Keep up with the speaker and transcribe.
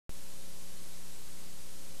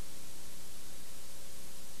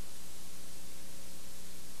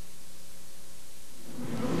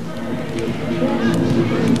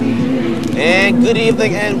And good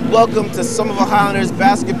evening and welcome to Somerville Highlanders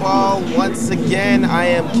basketball. Once again, I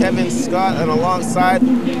am Kevin Scott, and alongside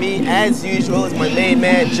me, as usual, is my main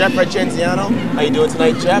man, Jeff Argenziano. How you doing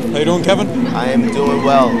tonight, Jeff? How you doing, Kevin? I am doing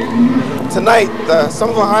well. Tonight, the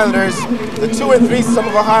Somerville Highlanders, the 2 and 3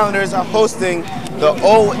 Somerville Highlanders are hosting the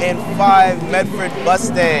 0 and 5 Medford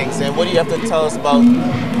Mustangs. And what do you have to tell us about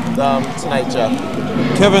tonight, Jeff?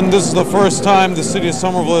 Kevin, this is the first time the city of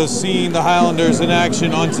Somerville has seen the Highlanders in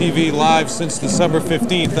action on TV live since December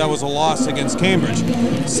 15th. That was a loss against Cambridge.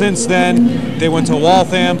 Since then, they went to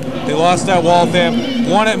Waltham. They lost at Waltham,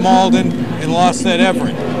 won at Malden, and lost at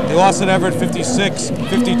Everett. They lost at Everett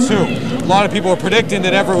 56-52. A lot of people were predicting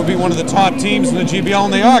that Everett would be one of the top teams in the GBL,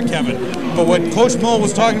 and they are, Kevin. But what Coach Miller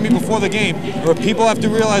was talking to me before the game, or what people have to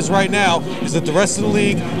realize right now, is that the rest of the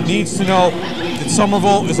league needs to know that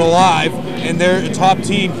Somerville is alive and they're a top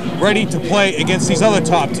team ready to play against these other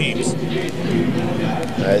top teams.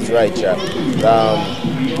 That's right, Jeff.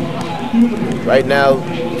 Right now,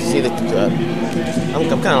 you see that I'm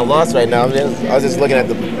kind of lost right now. I was just looking at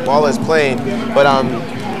the ballers playing. But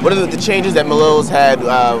what are the changes that Millo's had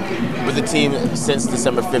with the team since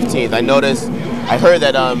December 15th? I heard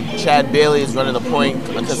that Chad Bailey is running the point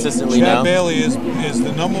consistently now. Chad Bailey is the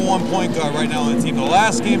 #1 point guard right now on the team. The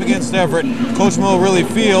last game against Everett, Coach Miller really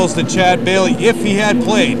feels that Chad Bailey, if he had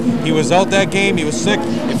played, he was out that game, he was sick.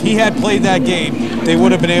 If he had played that game, they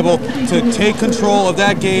would have been able to take control of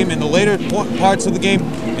that game in the later parts of the game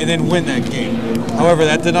and then win that game. However,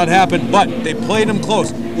 that did not happen, but they played him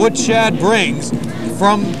close. What Chad brings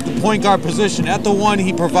from the point guard position, at the one,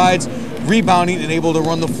 he provides rebounding and able to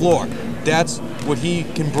run the floor. That's what he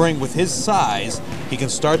can bring with his size. He can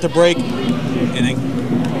start the break and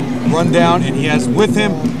then run down, and he has with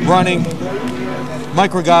him running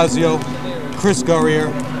Mike Ragazio, Chris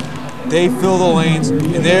Gurrier. They fill the lanes,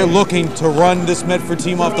 and they're looking to run this Medford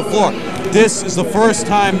team off the floor. This is the first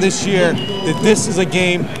time this year that this is a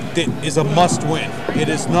game that is a must-win. It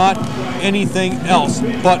is not anything else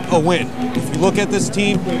but a win. If you look at this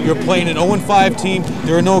team, you're playing an 0 and 5 team.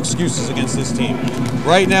 There are no excuses against this team.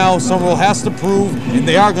 Right now, Somerville has to prove, and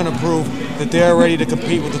they are going to prove, that they're ready to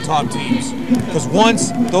compete with the top teams. Because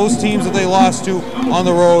once those teams that they lost to on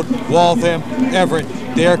the road, Waltham, Everett,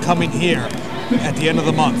 they are coming here at the end of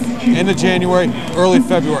the month, end of January, early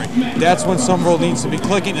February. That's when Somerville needs to be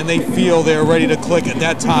clicking, and they feel they're ready to click at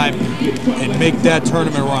that time and make that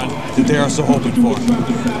tournament run that they are so hoping for.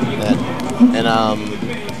 And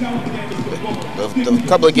the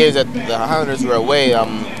couple of games that the Highlanders were away,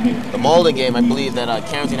 the Malden game, I believe that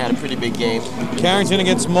Carrington had a pretty big game. Carrington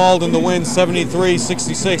against Malden, the win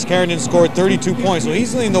 73-66. Carrington scored 32 points, so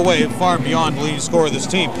he's leading the way far and beyond the leading scorer of this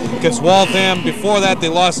team. Against Waltham, before that, they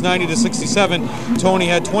lost 90-67. Tony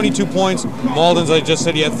had 22 points. Malden's, I just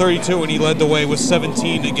said, he had 32, and he led the way with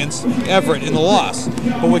 17 against Everett in the loss.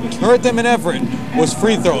 But what hurt them in Everett was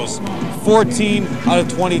free throws. 14 out of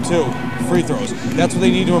 22 free throws. That's what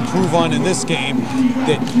they need to improve on in this game.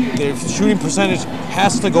 That their shooting percentage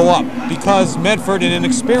has to go up, because Medford, an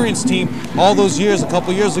inexperienced team, all those years, a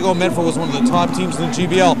couple years ago, Medford was one of the top teams in the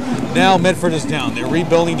GBL. Now Medford is down. They're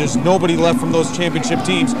rebuilding. There's nobody left from those championship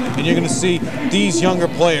teams, and you're going to see these younger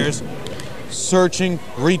players searching,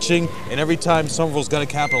 reaching, and every time Somerville's got to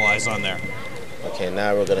capitalize on there. Okay,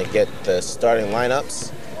 now we're going to get the starting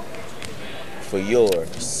lineups for your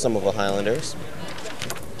Somerville Highlanders.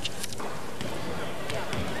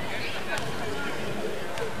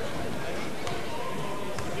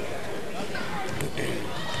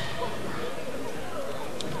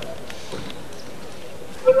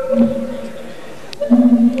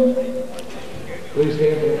 Please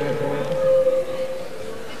stand for the national anthem.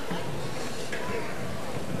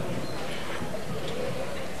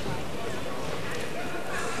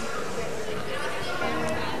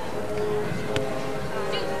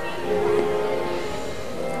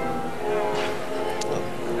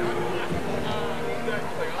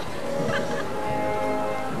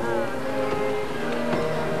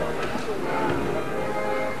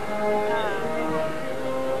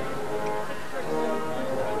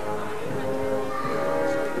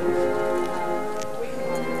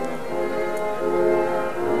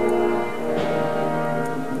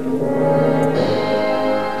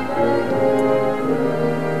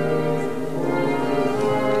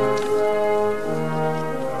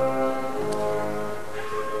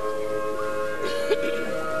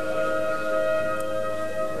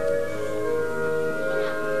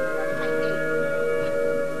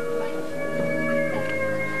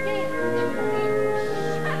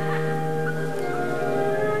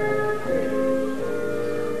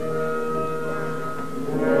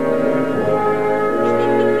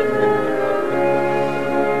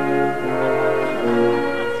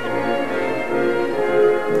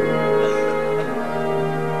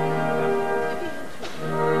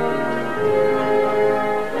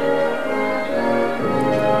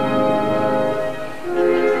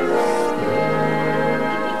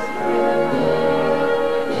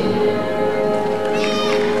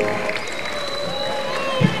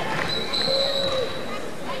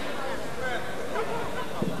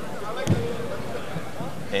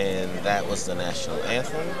 announce the national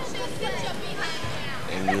anthem.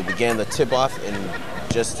 And we'll begin the tip-off in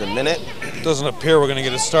just a minute. Doesn't appear we're going to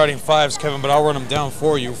get a starting fives, Kevin, but I'll run them down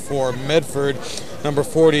for you. For Medford, number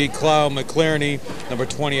 40, Cloud McClarney. Number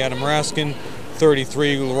 20, Adam Raskin.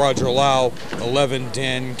 33, Roger Lau. 11,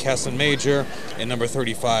 Dan Casson-Major. And number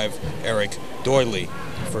 35, Eric Doyley.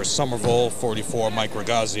 For Somerville, 44, Mike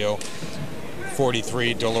Regazio.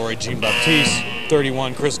 43, Delory Jean-Baptiste.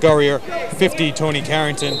 31, Chris Gurrier. 50, Tony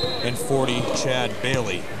Carrington. And 40, Chad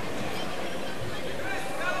Bailey.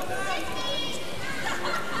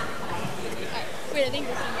 Wait, I think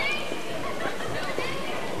this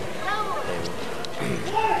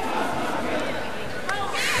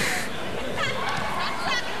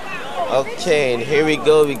Okay, and here we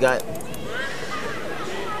go. We got,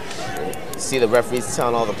 see the referees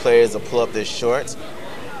telling all the players to pull up their shorts.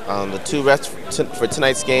 The two refs for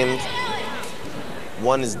tonight's game,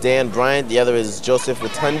 one is Dan Bryant, the other is Joseph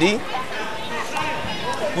Rotundi.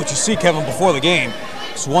 What you see, Kevin, before the game,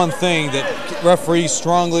 it's one thing that referees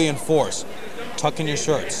strongly enforce. Tuck in your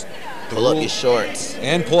shirts. Pull up your shorts.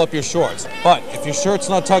 And pull up your shorts. But if your shirt's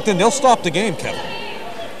not tucked in, they'll stop the game, Kevin.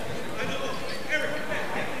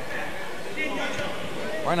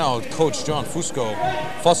 Right now, Coach John Fusco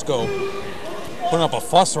putting up a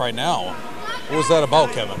fuss right now. What was that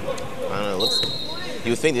about, Kevin? I don't know.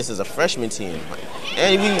 You would think this is a freshman team.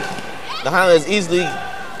 And the Highlanders easily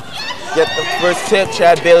get the first tip.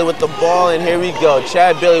 Chad Bailey with the ball, and here we go.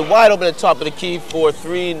 Chad Bailey wide open at the top of the key for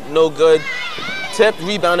three, no good. Tip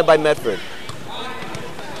rebounded by Medford.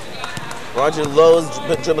 Roger Lowe's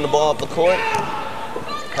dribbling the ball up the court.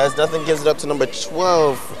 Has nothing, gives it up to number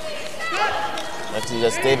 12. Actually,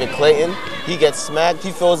 that's David Clayton. He gets smacked,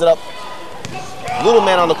 he throws it up. Little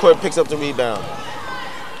man on the court picks up the rebound.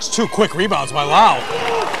 It's two quick rebounds by Lau.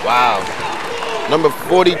 Wow. Number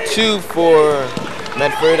 42 for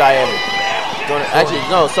Medford. Actually,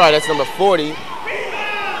 no, sorry, that's number 40.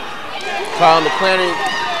 Kyle McClarney.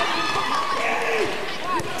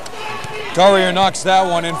 Gurrier knocks that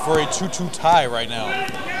one in for a 2-2 tie right now.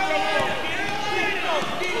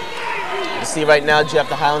 You see right now, Jeff,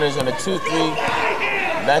 the Highlanders in a 2-3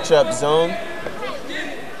 matchup zone.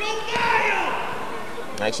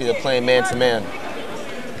 Actually, they're playing man-to-man.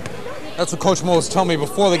 That's what Coach Mo was telling me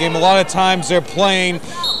before the game. A lot of times they're playing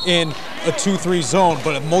in a 2-3 zone,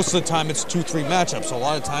 but most of the time it's 2-3 matchups. So a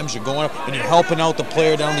lot of times you're going up and you're helping out the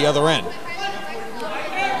player down the other end.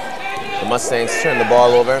 The Mustangs turn the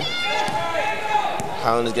ball over.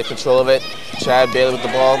 Highlanders get control of it. Chad Bailey with the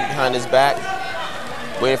ball behind his back.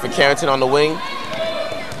 Waiting for Carrington on the wing.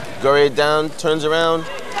 Gurrier down, turns around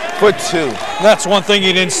for two. That's one thing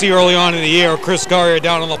you didn't see early on in the year, Chris Gurrier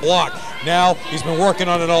down on the block. Now he's been working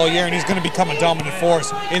on it all year, and he's going to become a dominant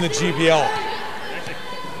force in the GBL.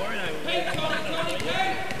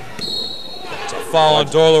 It's a foul on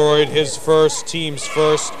Dorleroyd, his first, team's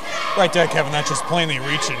first. Right there, Kevin, that's just plainly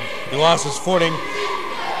reaching. He lost his footing.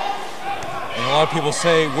 And a lot of people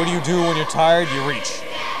say, what do you do when you're tired? You reach.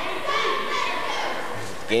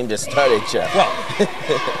 Game just started, Jeff.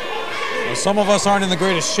 Well, some of us aren't in the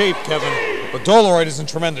greatest shape, Kevin, but Dorleroyd is in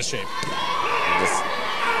tremendous shape.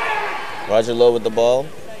 Roger Lowe with the ball,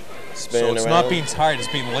 spinning around. So it's not being tired, it's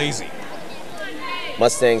being lazy.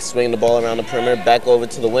 Mustangs swinging the ball around the perimeter, back over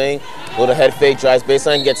to the wing. Little head fake, drives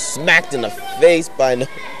baseline, gets smacked in the face by...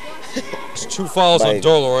 There's two fouls on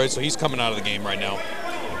Dorleroyd, so he's coming out of the game right now.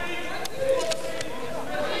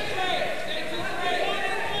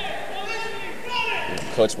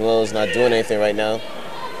 Coach Malone's not doing anything right now.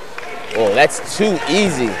 Oh, that's too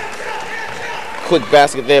easy. Quick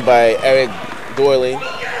basket there by Eric Doyley.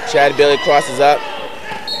 Chad Bailey crosses up.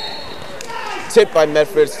 Tipped by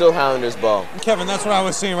Medford, still Highlanders ball. Kevin, that's what I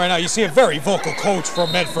was seeing right now. You see a very vocal coach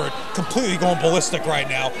from Medford completely going ballistic right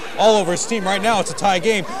now. All over his team right now. It's a tie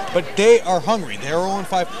game, but they are hungry. They're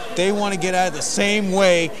 0-5. They want to get at it the same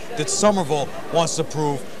way that Somerville wants to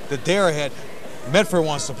prove that they're ahead. Medford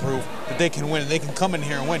wants to prove that they can win and they can come in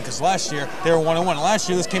here and win, because last year they were 1-1. Last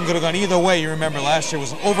year this game could have gone either way. You remember last year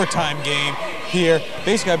was an overtime game here.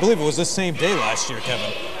 Basically, I believe it was the same day last year,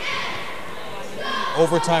 Kevin.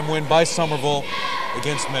 Overtime win by Somerville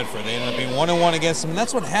against Medford. They ended up being 1-1 against them, and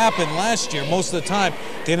that's what happened last year. Most of the time,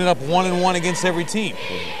 they ended up 1-1 against every team.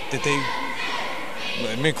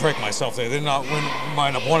 Let me correct myself there. They did not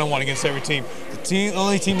wind up 1-1 against every team. The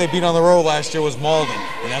only team they beat on the road last year was Malden,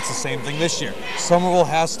 and that's the same thing this year. Somerville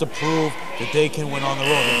has to prove that they can win on the road.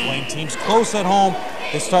 They're playing teams close at home.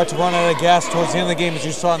 They start to run out of gas towards the end of the game, as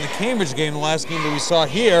you saw in the Cambridge game. The last game that we saw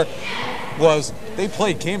here was they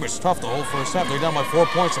played Cambridge tough the whole first half. They were down by 4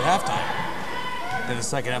 points at halftime. Then the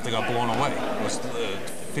second half they got blown away. It was a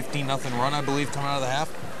 15-0 run, I believe, coming out of the half.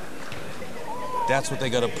 That's what they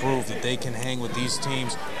got to prove, that they can hang with these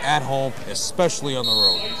teams at home, especially on the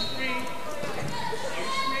road.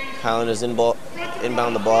 Highlanders inbound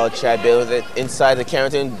the ball. Chad Bailey with it inside the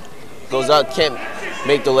Carrington. Goes out, can't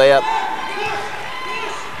make the layup.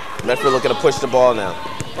 Medford looking to push the ball now.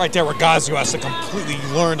 Right there, Argenziano has to completely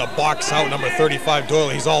learn to box out number 35, Doyle.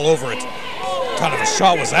 He's all over it. What kind of a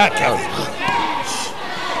shot was that, Kevin?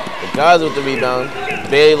 Argenziano with the rebound.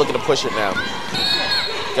 Bailey looking to push it now.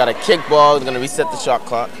 Got a kick ball. He's going to reset the shot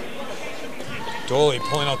clock. Doyle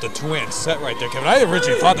pulling out the two-hand set right there, Kevin. I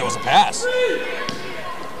originally thought that was a pass.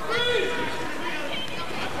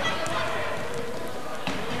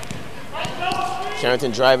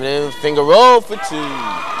 Carrington driving in, finger roll for two.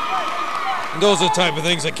 And those are the type of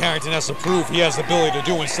things that Carrington has to prove he has the ability to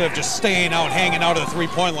do. Instead of just staying out, hanging out at the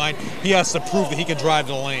three-point line, he has to prove that he can drive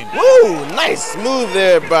to the lane. Woo! Nice move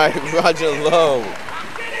there by Roger Lowe.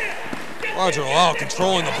 Roger Lowe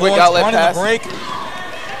controlling the Quick boards, outlet running pass. the break.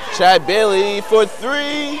 Chad Bailey for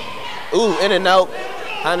three. Ooh, in and out.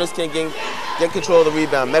 Highlanders can get control of the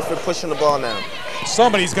rebound. Medford pushing the ball now.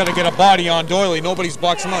 Somebody's got to get a body on Doyle. Nobody's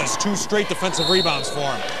boxing him out. It's 2 straight defensive rebounds for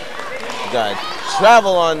him. Got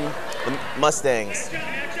travel on the Mustangs.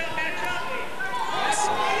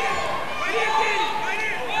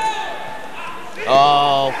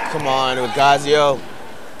 Oh, come on, Argenziano.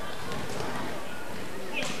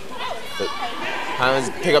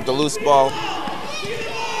 Highlanders pick up the loose ball.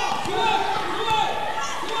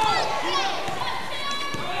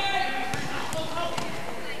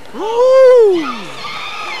 Woo!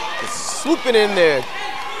 Just swooping in there.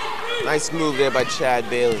 Nice move there by Chad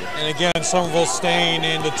Bailey. And again, Somerville staying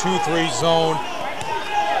in the 2-3 zone.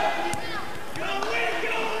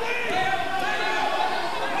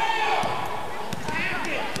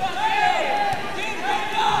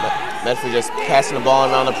 Medford just passing the ball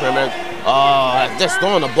around the perimeter. Oh, just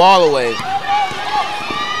throwing the ball away.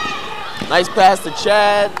 Nice pass to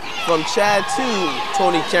Chad. From Chad to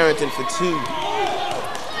Tony Carrington for two.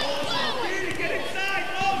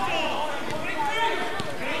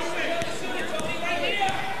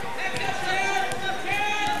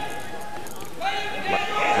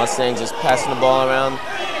 Mustangs just passing the ball around.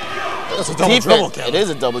 That's a double dribble, Kevin. It is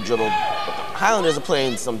a double dribble. Highlanders are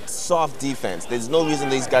playing some soft defense. There's no reason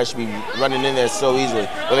these guys should be running in there so easily.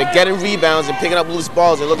 But they're getting rebounds and picking up loose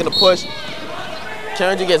balls. They're looking to push.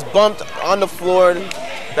 Carrington gets bumped on the floor.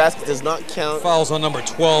 Basket does not count. Fouls on number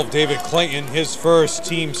 12, David Clayton, his first,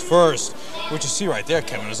 team's first. What you see right there,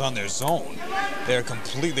 Kevin, is on their zone. They're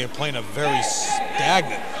playing a very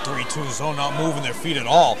stagnant 3-2 zone, not moving their feet at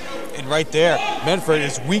all. And right there, Medford,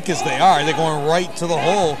 as weak as they are, they're going right to the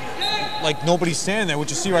hole like nobody's standing there. What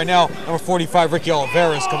you see right now, number 45, Ricky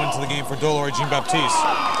Oliveira, is coming into the game for Dolores Jean-Baptiste.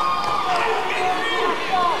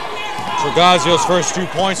 Argenziano's first 2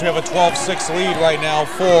 points. We have a 12-6 lead right now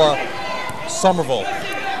for Somerville.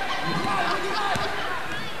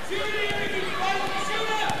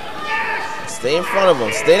 Stay in front of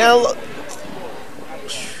them. Stay down low.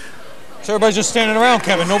 So everybody's just standing around,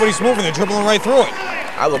 Kevin. Nobody's moving. They're dribbling right through it.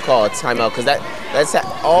 I would call a timeout because that's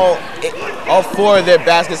all 4 of their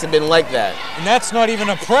baskets have been like that. And that's not even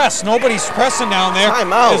a press. Nobody's pressing down there.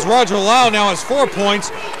 Timeout. As Roger Lau now has 4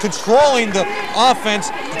 points, controlling the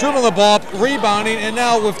offense, dribbling the ball, rebounding, and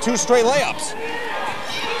now with 2 straight layups.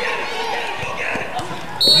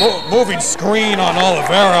 Moving screen on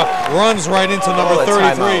Oliveira, runs right into number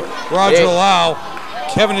 33, Roger Lau.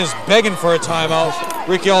 Kevin is begging for a timeout.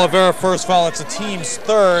 Ricky Oliveira first foul, it's a team's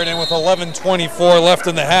third, and with 11:24 left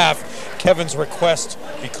in the half, Kevin's request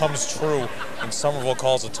becomes true, and Somerville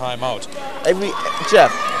calls a timeout.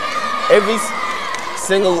 Every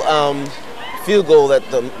single field goal that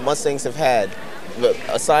the Mustangs have had,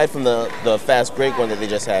 aside from the fast break one that they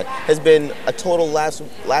just had, has been a total lapse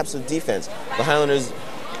of defense. The Highlanders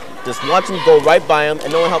just watch them go right by them,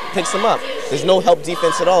 and no one picks them up. There's no help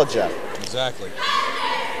defense at all, Jeff. Exactly.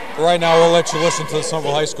 But right now, we'll let you listen to the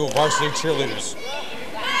Somerville High School varsity cheerleaders.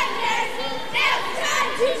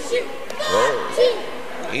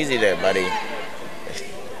 Whoa. Easy there, buddy.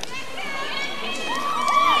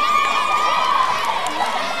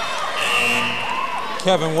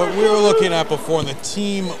 Kevin, what we were looking at before in the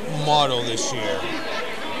team motto this year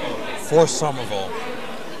for Somerville,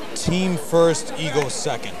 team first, ego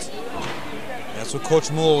second. That's what Coach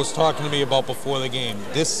Muller was talking to me about before the game.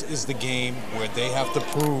 This is the game where they have to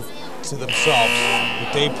prove to themselves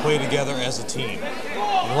that they play together as a team.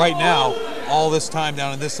 And right now, all this time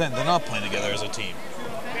down in this end, they're not playing together as a team.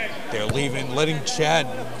 They're letting Chad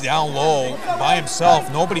down low by himself,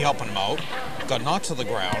 nobody helping him out. Got knocked to the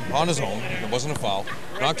ground on his own. It wasn't a foul.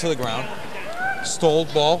 Knocked to the ground. Stole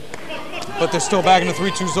the ball. but they're still back in the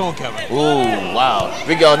 3-2 zone, Kevin. Ooh, wow.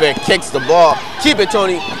 Ricky Oliveira kicks the ball. Keep it,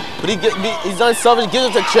 Tony. But he's unselfish,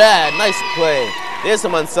 gives it to Chad. Nice play. There's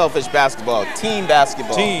some unselfish basketball. Team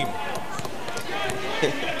basketball. Team.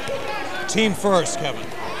 Team first, Kevin.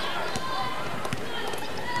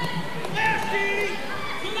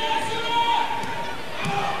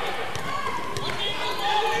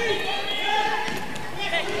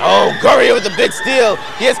 Oh, Gurrier with the big steal.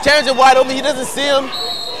 He has Carrington wide open. He doesn't see him.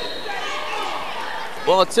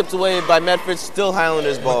 Ball tipped away by Medford. Still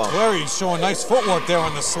Highlanders ball. McCleary's showing nice footwork there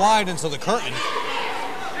on the slide into the curtain.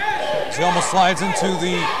 He almost slides into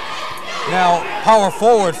the now power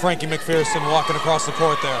forward Frankie McPherson walking across the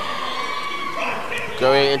court there.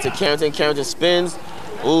 Gurrier into Carrington. Carrington spins.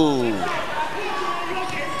 Ooh.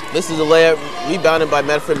 This is a layup. Rebounded by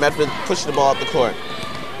Medford. Medford pushing the ball up the court.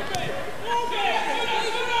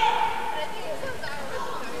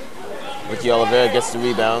 Ricky Oliveira gets the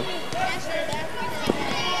rebound.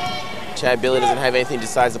 Chad Bailey doesn't have anything,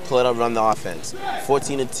 decides to pull it up, run the offense.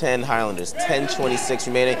 14-10 Highlanders, 10:26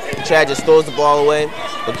 remaining. Chad just throws the ball away,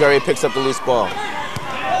 but Gurrier picks up the loose ball.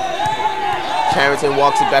 Carrington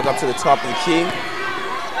walks it back up to the top of the key.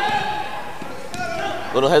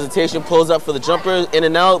 Little hesitation, pulls up for the jumper, in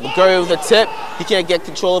and out. But Gurrier with a tip, he can't get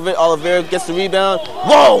control of it. Oliveira gets the rebound.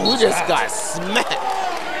 Whoa, we just got smacked.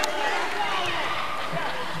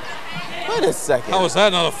 Wait a second. How was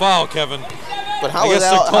that not a foul, Kevin? But how is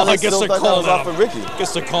that? I guess they're calling that for Ricky. I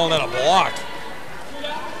guess they're calling that a block.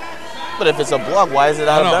 But if it's a block, why is it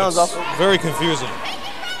out of bounds? Very confusing.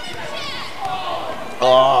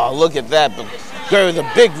 Oh, look at that! But Gurrier with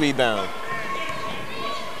a big rebound.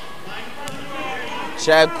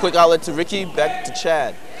 Chad, quick outlet to Ricky, back to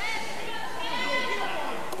Chad.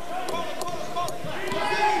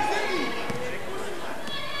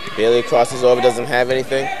 Bailey crosses over, doesn't have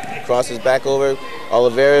anything. Crosses back over.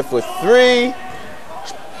 Oliveira for three.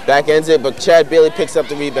 Back ends it, but Chad Bailey picks up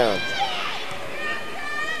the rebound.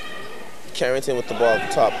 Carrington with the ball at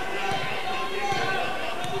the top.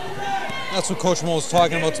 That's what Coach Mo was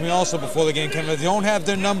talking about to me also before the game, Kevin. If they don't have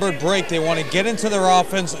their numbered break, they want to get into their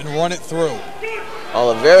offense and run it through.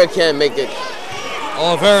 Oliveira can't make it.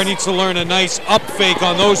 Oliveira needs to learn a nice up fake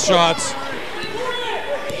on those shots,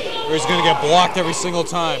 or he's going to get blocked every single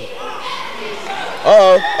time.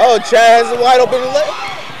 Oh, Chad has a wide open leg.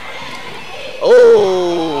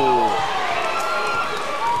 Oh.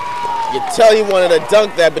 You can tell he wanted to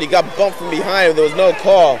dunk that, but he got bumped from behind. There was no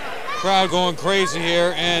call. Crowd going crazy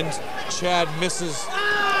here, and Chad misses.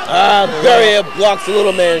 Gurrier blocks the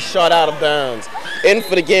little man's shot out of bounds. In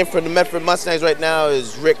for the game for the Medford Mustangs right now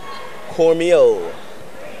is Rick Cormio.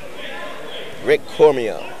 Rick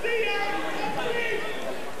Cormio.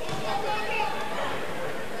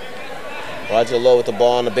 Roger Lowe with the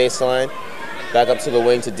ball on the baseline. Back up to the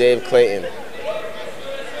wing to Dave Clayton.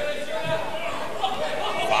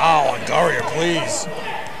 Wow, and Gurrier, please.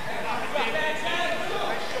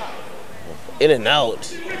 In and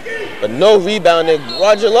out. But no rebounding.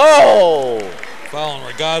 Roger Lowe. Foul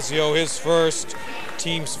on Regazio, his first,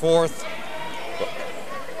 team's fourth.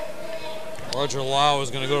 Roger Lau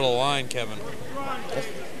is going to go to the line, Kevin. I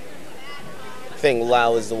think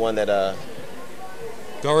Lau is the one that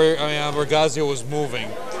Regazio was moving.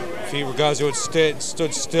 If Regazio had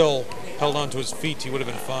stood still, held on to his feet, he would have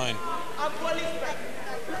been fine.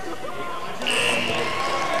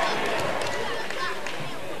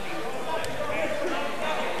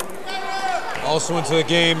 Also into the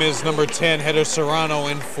game is number 10, Heather Serrano,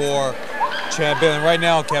 in for Chad Bailey. And right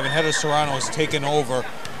now, Kevin, Heather Serrano has taken over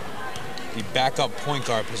the backup point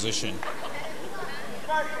guard position.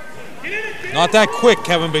 Not that quick,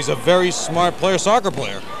 Kevin, but he's a very smart player, soccer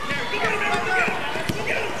player.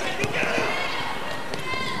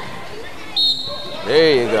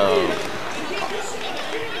 There you go.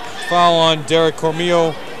 Foul on Derek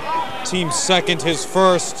Cormio, team second, his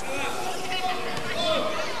first.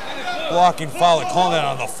 Blocking foul, calling that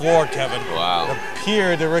on the floor, Kevin. Wow. It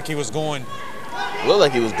appeared that Ricky was going. Looked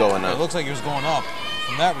like he was going up. It looks like he was going up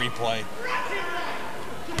from that replay.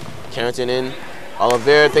 Carrington in.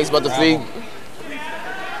 Oliveira thinks about the three.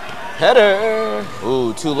 Header.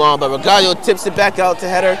 Ooh, too long, but Regazio tips it back out to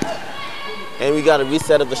Header. And we got a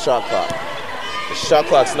reset of the shot clock. The shot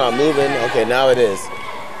clock's not moving. Okay, now it is.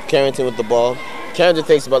 Carrington with the ball. Carrington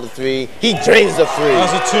thinks about the three. He drains the three.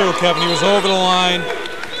 That was a two, Kevin. He was over the line.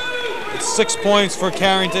 It's 6 points for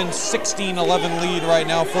Carrington. 16-11 lead right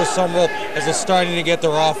now for Somerville as they're starting to get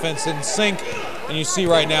their offense in sync. And you see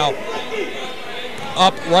right now,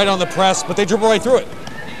 up right on the press, but they dribble right through it.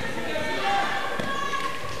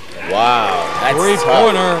 Wow, that's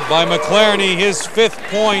Three-pointer by McClarney, his 5th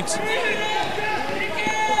point.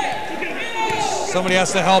 Somebody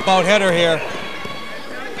has to help out Header here.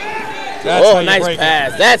 Oh, nice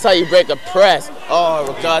pass. That's how you break a press. Oh,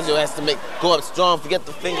 Regazio has to go up strong, forget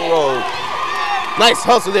the finger roll. Nice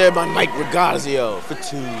hustle there by Mike Regazio for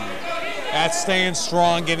 2. That's staying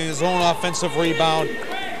strong, getting his own offensive rebound.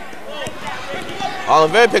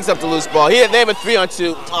 Oliveira picks up the loose ball. They have a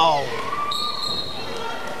 3-on-2. Oh.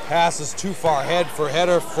 Pass is too far ahead for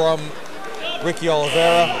Header from Ricky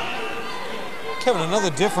Oliveira. Kevin, another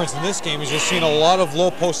difference in this game is you're seeing a lot of low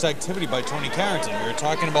post activity by Tony Carrington. We were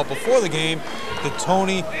talking about before the game that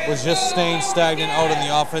Tony was just staying stagnant out in the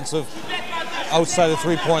offensive, outside the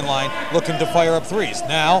three-point line, looking to fire up threes.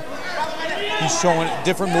 Now, he's showing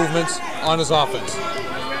different movements on his offense.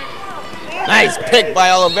 Nice pick by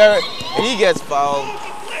Oliveira, and he gets fouled.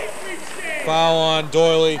 Foul on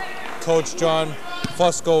Doyley. Coach John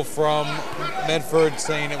Fusco from Medford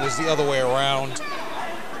saying it was the other way around.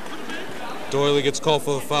 Doyley gets called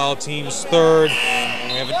for the foul, team's third. We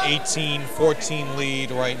have an 18-14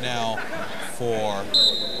 lead right now for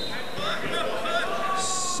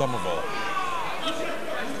Somerville.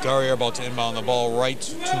 Garrier about to inbound the ball right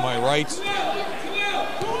to my right.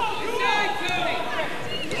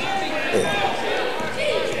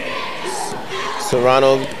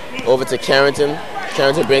 Serrano over to Carrington.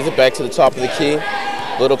 Carrington brings it back to the top of the key.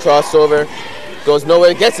 Little crossover. Goes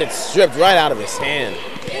nowhere, gets it stripped right out of his hand.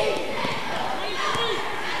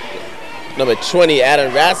 Number 20,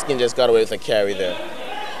 Adam Raskin just got away with a carry there.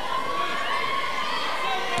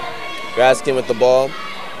 Raskin with the ball.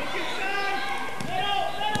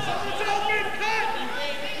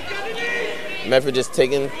 Medford just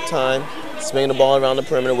taking time, swinging the ball around the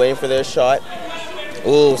perimeter, waiting for their shot.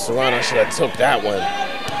 Ooh, Serrano should have took that one.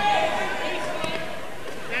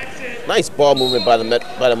 Nice ball movement by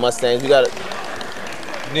the Mustangs. We got it.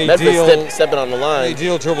 Medford stepping on the line.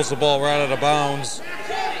 Nadil dribbles the ball right out of bounds.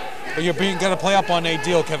 But you're got to play up on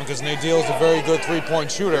Nadil, Kevin, because Nadil is a very good three-point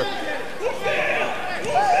shooter.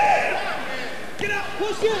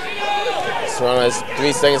 Serrano has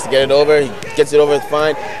 3 seconds to get it over. He gets it over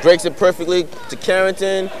fine. Breaks it perfectly to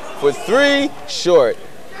Carrington for 3. Short.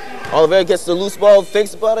 Oliveira gets the loose ball,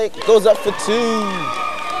 thinks about it, goes up for 2.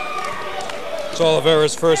 It's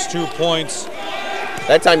Oliveira's first 2 points.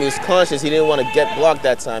 That time he was conscious. He didn't want to get blocked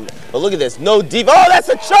that time. But look at this. No deep. Oh, that's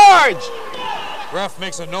a charge! Ref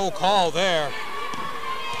makes a no call there.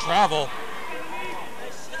 Travel.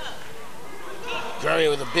 Garrier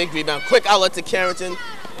with a big rebound. Quick outlet to Carrington.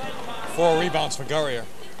 4 rebounds for Garrier.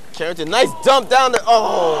 Carrington, nice dump down there.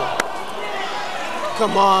 Oh.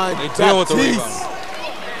 Come on. They deal with the rebound.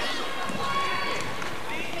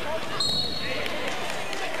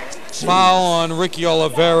 Foul on Ricky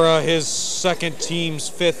Oliveira, his second, team's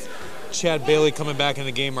 5th. Chad Bailey coming back in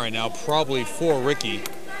the game right now, probably for Ricky.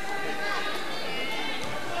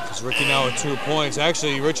 It's Ricky now with 2 points.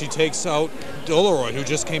 Actually, Richie takes out Dolaroy, who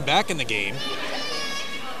just came back in the game.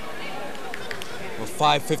 With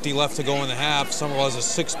 5:50 left to go in the half, Somerville has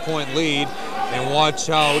a 6-point lead. And watch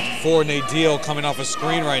out for Nadil coming off a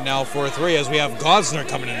screen right now for a 3, as we have Gosner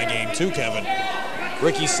coming in the game too, Kevin.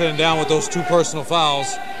 Ricky sitting down with those 2 personal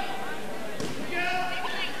fouls.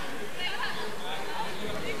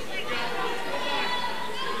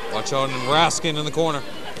 Watch out, and Raskin in the corner.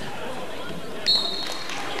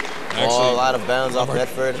 Ball out of bounds off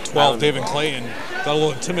Medford. 12, David Clayton. Got a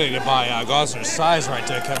little intimidated by Gosner's size right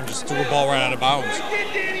there. Kevin just threw the ball right out of bounds.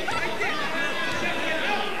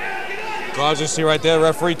 Gosner, see right there,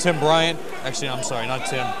 referee Tim Bryant. Actually, I'm sorry, not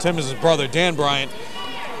Tim. Tim is his brother, Dan Bryant,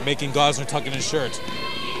 making Gosner tuck in his shirt.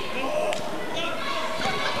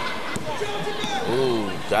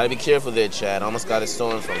 Ooh, gotta be careful there, Chad. Almost got it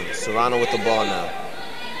stolen from him. Serrano with the ball now.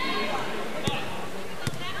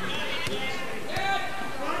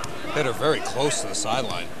 Hit her very close to the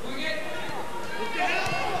sideline.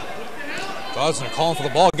 Gosner calling for the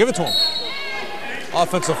ball. Give it to him.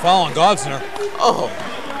 Offensive foul on Gosner. Oh.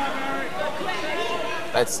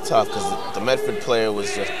 That's tough because the Medford player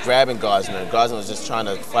was just grabbing Gosner. Gosner was just trying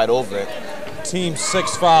to fight over it. Team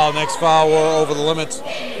 6 foul. Next foul, we're over the limit.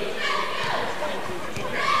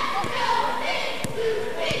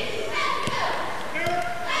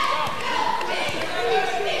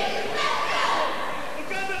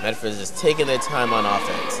 Medford is just taking their time on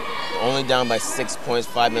offense. Only down by 6 points,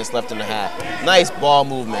 5 minutes left in the half. Nice ball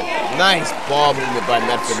movement. Nice ball movement by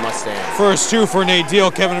Medford Mustangs. First 2 for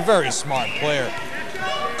Nadil. Kevin, a very smart player.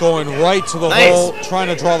 Going right to the hole, trying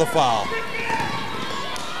to draw the foul.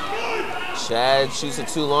 Chad shoots it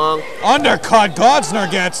too long. Undercut, Gosner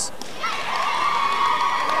gets.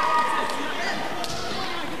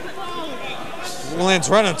 Lands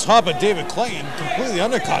right on top of David Clayton, completely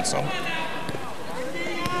undercuts him.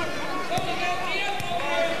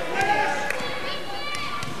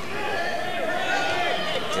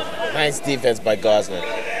 Nice defense by Gosner.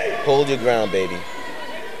 Hold your ground, baby.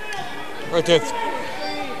 Right there.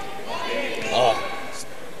 Oh.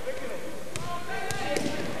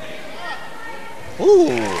 Ooh,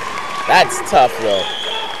 that's tough, though.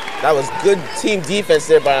 That was good team defense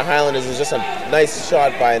there by the Highlanders. It was just a nice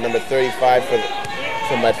shot by number 35 for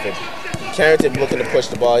Medford. Carrington looking to push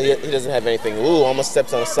the ball. He doesn't have anything. Ooh, almost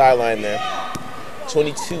steps on the sideline there.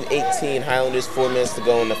 22-18, Highlanders, 4 minutes to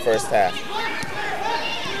go in the first half.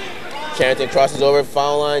 Carrington crosses over,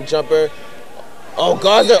 foul line, jumper. Oh,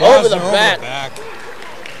 Gosner over the back.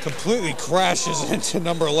 Completely crashes into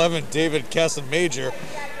number 11, David Casamajor.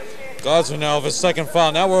 Gosner now with his second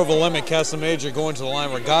foul. Now we're over the limit. Casamajor going to the line.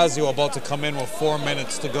 Regazio about to come in with 4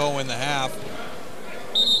 minutes to go in the half.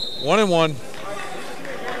 1-1.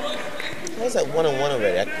 How was that 1-1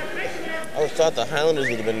 already? I would have thought the Highlanders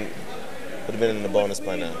would have been in the bonus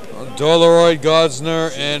by now. Dolaroy,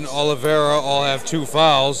 Gosner, and Oliveira all have 2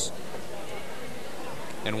 fouls.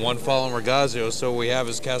 And 1 foul on Regazio, so we have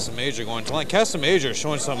is Casamajor going to line. Casamajor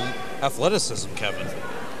showing some athleticism, Kevin.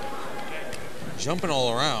 Jumping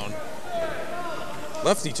all around.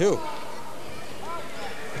 Lefty, too.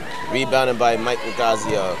 Rebounded by Mike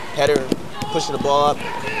Regazio. Header, pushing the ball up.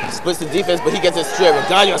 Splits the defense, but he gets it straight.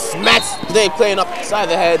 Regazio smacks they playing up side of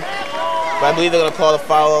the head. But I believe they're going to call the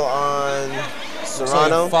foul on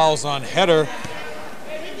Serrano. Fouls on Header.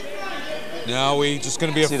 Now we just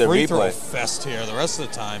going to be a free throw fest here the rest of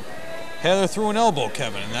the time. Header threw an elbow,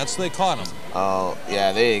 Kevin, and that's they caught him. Oh,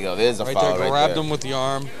 yeah, there you go. There's a foul right there. Grabbed him with the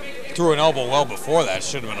arm. Threw an elbow well before that.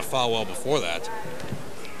 Should have been a foul well before that.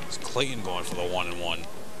 It's Clayton going for the 1-1.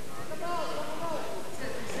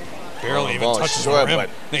 Barely even touches the rim.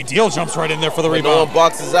 Nadil jumps right in there for the rebound. No one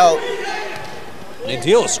boxes out.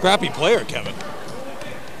 Nadil, a scrappy player, Kevin.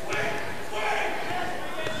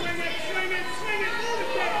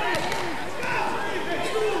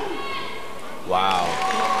 Wow.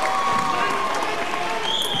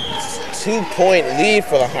 2-point lead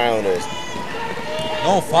for the Highlanders.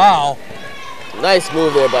 No foul. Nice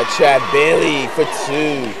move there by Chad Bailey for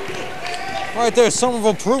 2. Right there,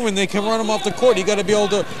 Somerville proving they can run them off the court. You got to be able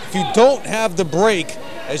to, if you don't have the break,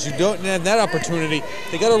 as you don't have that opportunity,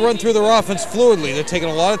 they got to run through their offense fluidly. They're taking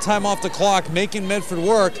a lot of time off the clock, making Medford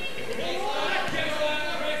work.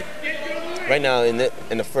 Right now, in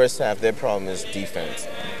the first half, their problem is defense.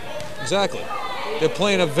 Exactly. They're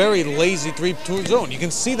playing a very lazy 3-2 zone. You can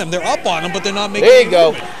see them. They're up on them, but they're not making. There you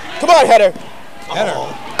go. Come on, Header. Header.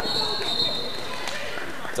 Oh.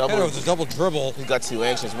 Header was a double dribble. He got too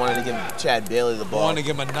anxious. Wanted to give Chad Bailey the ball. Wanted to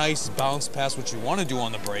give him a nice bounce pass, which you want to do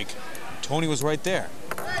on the break. Tony was right there.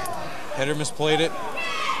 Header misplayed it.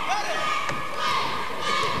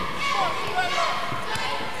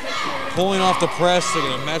 Pulling off the press. They're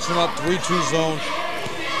going to match him up 3-2 zone.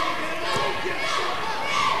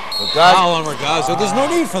 Foul on Regazio. There's no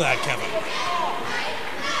need for that, Kevin.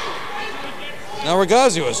 Now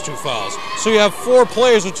Regazio has 2 fouls. So you have 4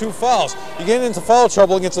 players with 2 fouls. You're getting into foul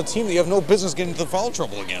trouble against a team that you have no business getting into foul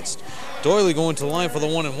trouble against. Doyley going to the line for the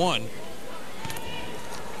 1-1.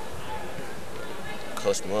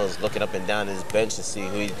 Coach Mills looking up and down his bench to see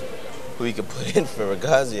who he could put in for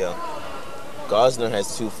Regazio. Gosner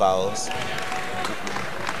has 2 fouls.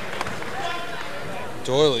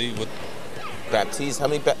 Doyley with Baptiste, how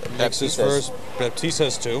many Baptiste has? Baptiste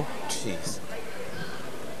has 2. Jeez.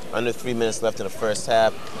 Under 3 minutes left in the first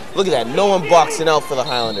half. Look at that. No one boxing out for the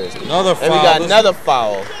Highlanders. Another foul. And we got another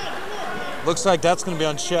foul. Looks like that's going to be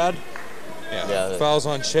on Chad. Yeah. Foul's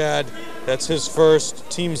on Chad. That's his first.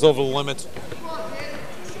 Team's over the limit.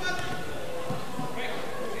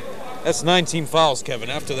 That's 19 fouls, Kevin.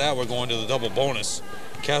 After that, we're going to the double bonus.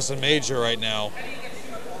 Casamajor right now.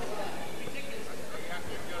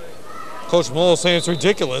 Coach Mull saying it's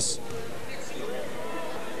ridiculous.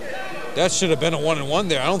 That should have been a 1-1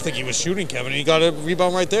 there. I don't think he was shooting, Kevin. He got a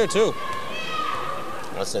rebound right there, too.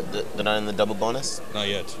 I said they're not in the double bonus? Not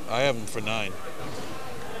yet. I have him for 9.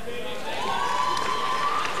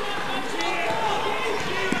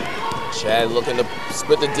 Chad looking to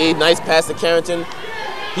split the D. Nice pass to Carrington.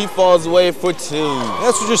 He falls away for 2.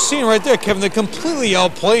 That's what you're seeing right there, Kevin. They're completely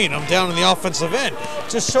outplaying him down in the offensive end.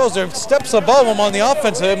 Just shows they're steps above them on the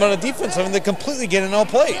offensive end, on the defensive end. They're completely getting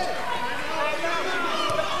outplayed.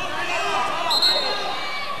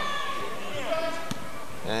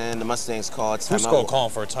 And the Mustangs call a timeout. Fusco calling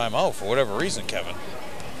for a timeout for whatever reason, Kevin.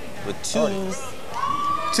 With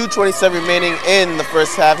 2:27 remaining in the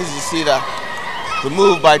first half, as you see the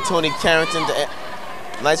move by Tony Carrington.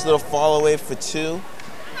 Nice little fall away for 2.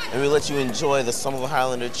 And we let you enjoy the Somerville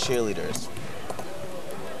Highlander cheerleaders.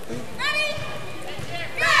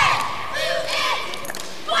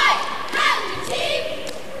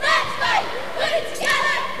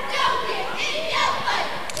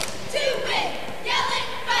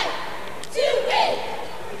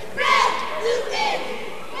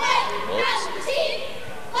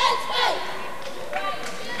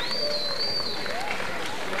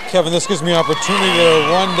 Kevin, this gives me an opportunity to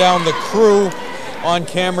run down the crew on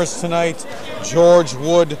cameras tonight. George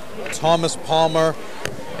Wood, Thomas Palmer,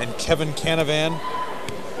 and Kevin Canavan.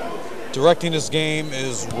 Directing this game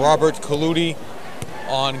is Robert Coludi.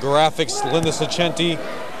 On graphics, Linda Sacenti.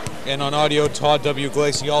 And on audio, Todd W.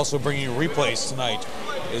 Glacy. Also bringing replays tonight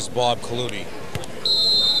is Bob Coludi.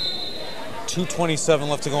 2:27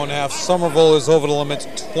 left to go in the half. Somerville is over the limit,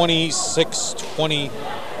 26-20.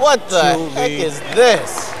 What the heck is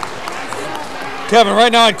this? Kevin,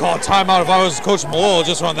 right now I'd call a timeout if I was Coach Malone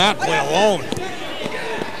just on that play alone.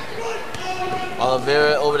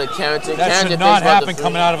 Oliveira over to Carrington. That Carrington should not thinks about happen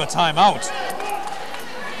coming out of a timeout.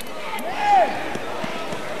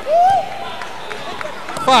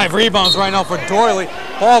 Five rebounds right now for Doyley.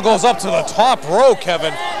 Ball goes up to the top row,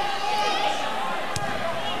 Kevin.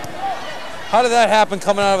 How did that happen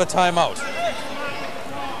coming out of a timeout?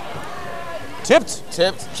 Tipped?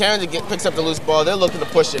 Tipped. Carrington picks up the loose ball. They're looking to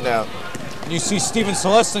push it now. You see Steven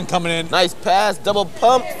Celestin coming in. Nice pass, double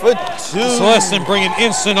pump for 2. Celestin bringing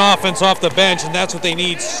instant offense off the bench, and that's what they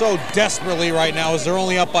need so desperately right now, as they're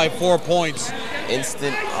only up by 4 points.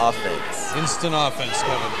 Instant offense. Instant offense,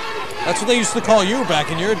 Kevin. That's what they used to call you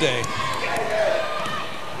back in your day.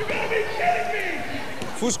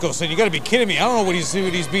 Fusco said, "You got to be kidding me! I don't know what he's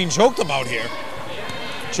being joked about here."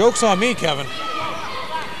 Joke's on me, Kevin.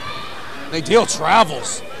 They deal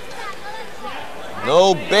travels.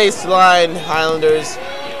 No baseline, Highlanders.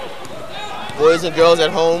 Boys and girls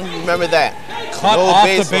at home, remember that. Cut off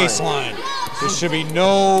the baseline. There should be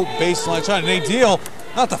no baseline shot. And they deal,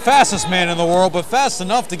 not the fastest man in the world, but fast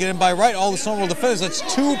enough to get in by right all the Somerville defenders. That's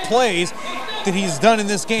 2 plays that he's done in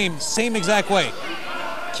this game, same exact way.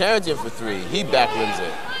 Carrington for 3. He backrims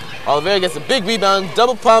it. Oliveira gets a big rebound,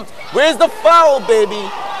 double pumped. Where's the foul,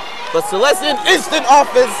 baby? But Celestin, instant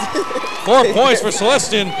offense. 4 points for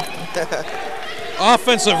Celestin.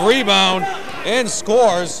 Offensive rebound and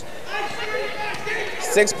scores.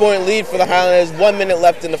 6-point lead for the Highlanders. 1 minute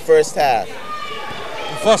left in the first half.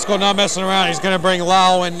 Fusco not messing around. He's going to bring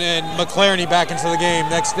Lau and McClarney back into the game.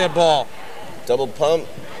 Next dead ball. Double pump.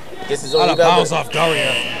 Gets his own Out of bounds off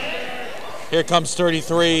Gurrier. Here comes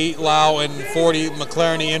 33, Lau, and 40,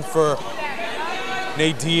 McClarney in for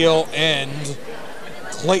Nadil and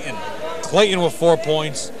Clayton. Clayton with 4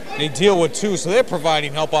 points. Nadil with 2, so they're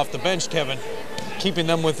providing help off the bench, Kevin. Keeping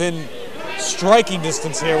them within striking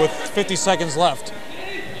distance here with 50 seconds left.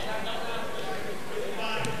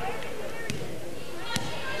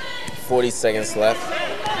 .40 seconds left.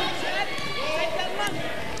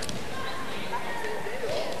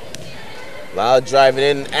 Lau driving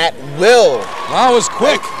in at will. Lau is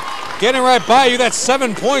quick, getting right by you. That's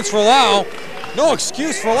 7 points for Lau. No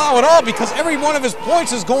excuse for Lau at all because every one of his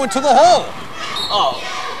points is going to the hole. Oh,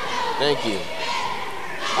 thank you.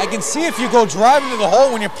 I can see if you go driving to the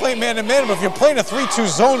hole when you're playing man-to-man, but if you're playing a 3-2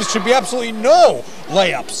 zone, there should be absolutely no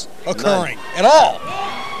layups occurring at all.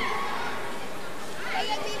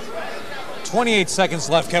 28 seconds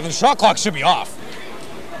left, Kevin. The shot clock should be off.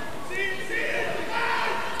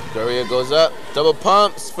 Gurrier goes up, double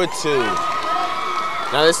pumps for 2.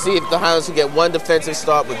 Now let's see if the Highlanders can get one defensive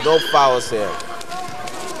stop with no fouls here.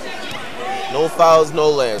 No fouls, no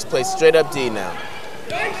layers. Play straight up D now.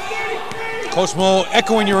 Coach Mo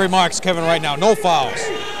echoing your remarks, Kevin, right now. No fouls.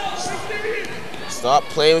 Stop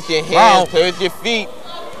playing with your hands, play with your feet.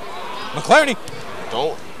 McClarney.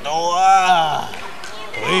 Don't.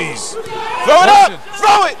 Please. Throw it up!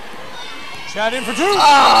 Throw it! Chad in for 2. Oh!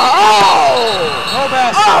 No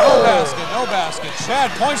basket, no basket, no basket.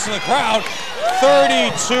 Chad points to the crowd.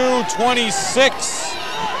 32-26.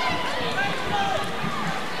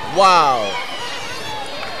 Wow.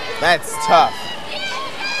 That's tough.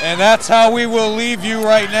 And that's how we will leave you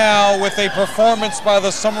right now with a performance by the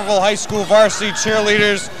Somerville High School varsity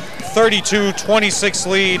cheerleaders. 32-26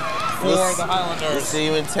 lead for the Highlanders. We'll see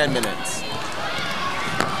you in 10 minutes.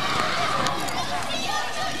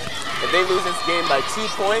 If they lose this game by 2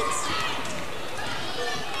 points,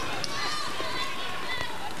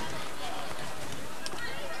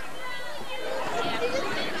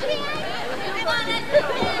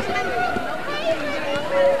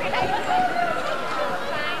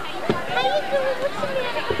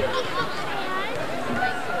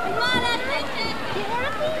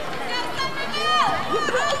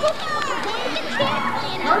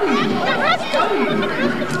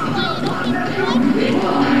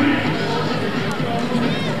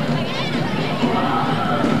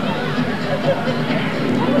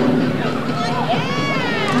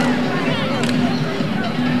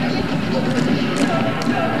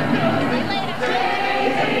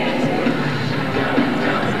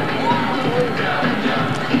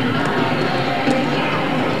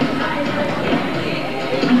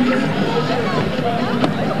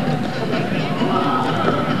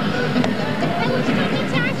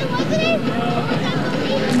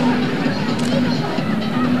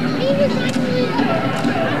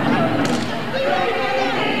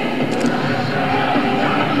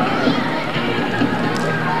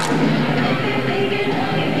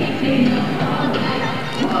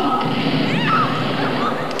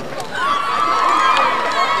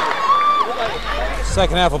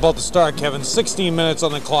 Second half about to start, Kevin. 16 minutes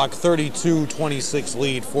on the clock, 32-26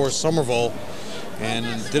 lead for Somerville. And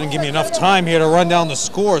didn't give me enough time here to run down the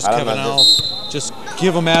scores, Kevin. I'll just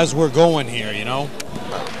give them as we're going here, you know.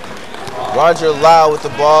 Roger Lau with the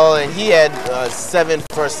ball, and he had 7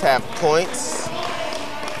 first half points.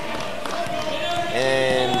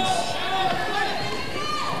 And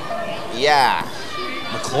yeah.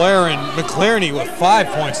 McLaren with 5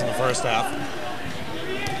 points in the first half.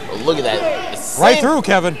 Oh, look at that. Right through,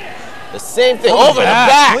 Kevin. The same thing. Over the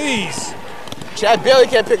back. Please. Chad Bailey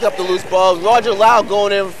can't pick up the loose ball. Roger Lau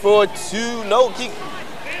going in for 2. No, keep.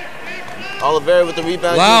 Oliveira with the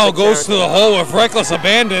rebound. Lau goes to the hole with reckless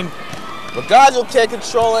abandon. Regazio can't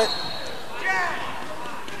control it.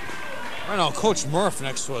 Right now, Coach Murph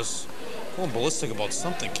next to us going ballistic about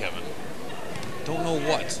something, Kevin. Don't know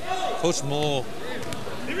what. Coach Mull.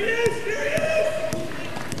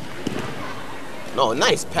 No,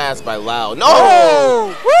 nice pass by Lau. No!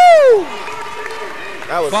 Oh! Woo!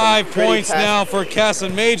 That was 5 points now for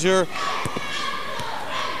Casson Major.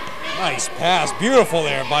 Nice pass. Beautiful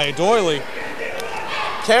there by Doyley.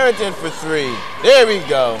 Carrington for 3. There we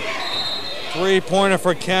go. 3-pointer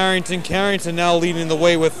for Carrington. Carrington now leading the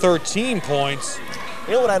way with 13 points.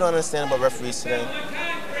 You know what I don't understand about referees today?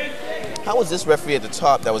 How was this referee at the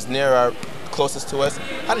top that was near our closest to us?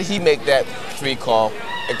 How did he make that 3 call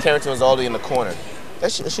and Carrington was already in the corner?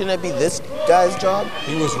 Shouldn't that be this guy's job?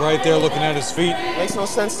 He was right there looking at his feet. Makes no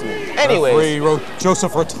sense to me. Anyways. Referee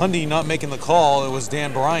Joseph Rotundi not making the call. It was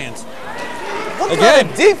Dan Bryant. What kind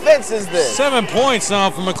of defense is this? 7 points now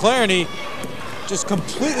for McLaren. Just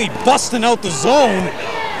completely busting out the zone.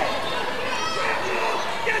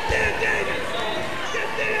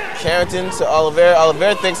 Carrington to Oliveira.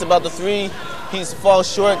 Oliveira thinks about the 3. He falls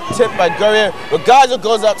short, tipped by Gurrier. Regazio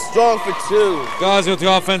goes up strong for 2. Regazio with the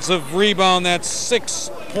offensive rebound. That's 6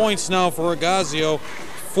 points now for Regazio.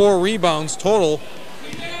 4 rebounds total.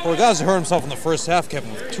 Regazio hurt himself in the first half,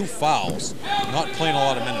 Kevin, with 2 fouls. Not playing a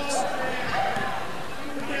lot of minutes.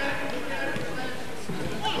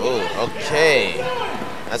 Oh, okay.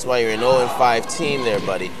 That's why you're an 0-5 team there,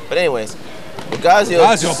 buddy. But anyways,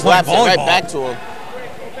 Regazio slaps it right back to him.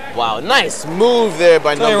 Wow, nice move there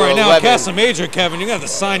by number 11. Right now, Castle Major, Kevin, you got to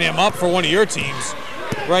sign him up for one of your teams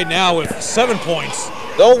right now with 7 points.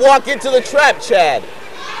 Don't walk into the trap, Chad.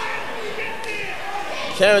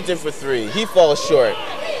 Carrington for 3. He falls short.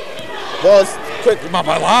 Ball's quick. Come on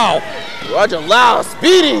by Lau. Roger Lau,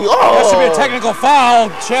 speedy. Oh! That should be a technical foul.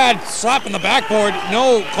 Chad slapping the backboard.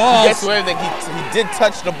 No calls. Gets away with it. He did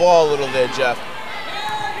touch the ball a little there, Jeff.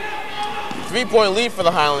 3-point lead for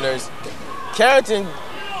the Highlanders. Carrington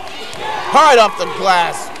hard off the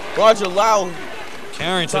glass. Roger Lau.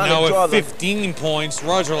 Carrington now with 15 points.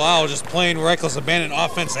 Roger Lau just playing reckless abandon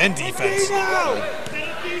offense and defense.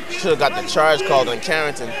 Should have got the charge called on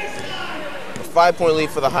Carrington. A 5-point lead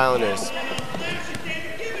for the Highlanders.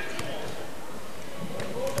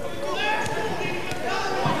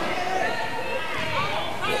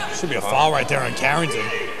 Should be a foul right there on Carrington.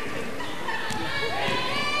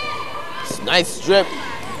 Nice strip.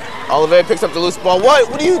 Oliveira picks up the loose ball.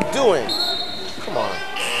 What are you doing? Come on.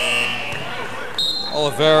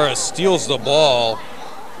 Oliveira steals the ball.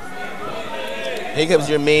 Here comes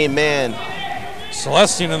your main man.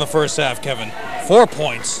 Celestian in the first half, Kevin. 4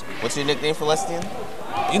 points. What's your nickname for Celestian?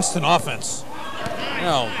 Instant offense.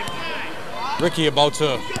 Now, Ricky about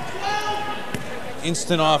to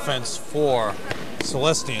instant offense for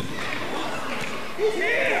Celestian.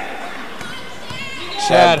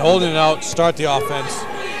 Chad holding it out, start the offense.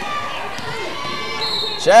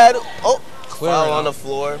 Chad, foul on the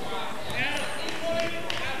floor.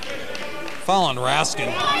 Foul on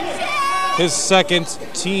Raskin. His second,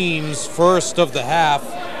 team's first of the half.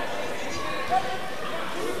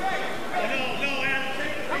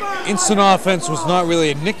 Instant offense was not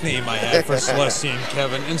really a nickname I had for Celestian,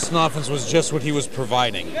 Kevin. Instant offense was just what he was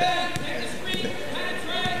providing.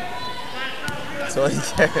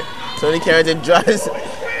 Tony Carrington drives.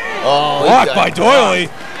 Oh, blocked by Doyley.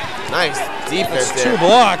 Nice defense there. 2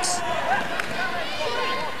 blocks.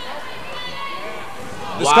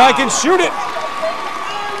 This guy can shoot it.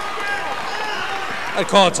 I'd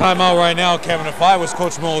call a timeout right now, Kevin. If I was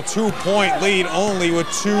Coach Mull, 2-point lead only with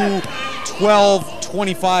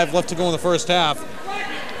 2:12:25 left to go in the first half.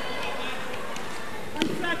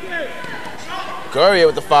 Gurrier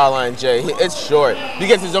with the foul line, Jay. It's short. He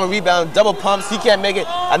gets his own rebound, double pumps. He can't make it.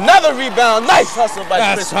 Another rebound. Nice hustle by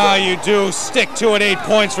Chris. That's how you do. Stick to it. 8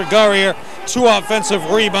 points for Gurrier. 2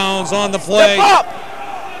 offensive rebounds on the play. Step up.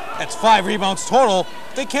 That's 5 rebounds total.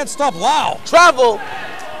 They can't stop Lau. Travel.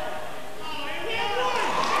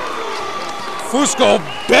 Fusco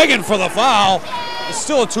begging for the foul. It's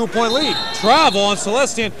still a 2-point lead. Travel on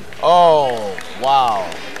Celestian. Oh, wow.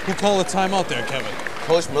 Who called a timeout there, Kevin?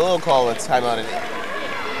 Coach Miller called a timeout. And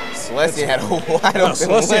Celestian had a wide open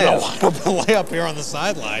Celestian had a layup. wide open layup here on the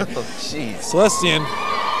sideline. Oh, jeez. Celestian.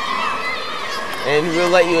 And we'll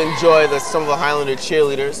let you enjoy the Somerville Highlander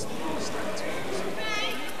cheerleaders.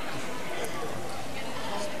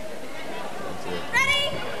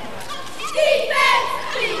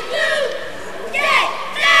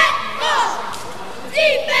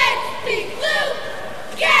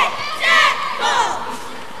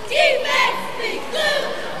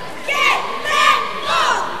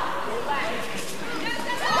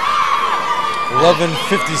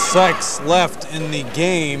 .56 left in the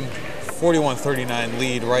game. 41-39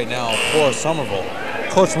 lead right now for Somerville.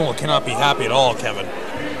 Coach Miller cannot be happy at all, Kevin.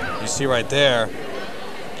 You see right there,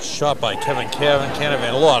 shot by Kevin Canavan,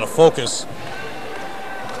 a little out of focus.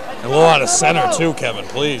 And a little out of center too, Kevin,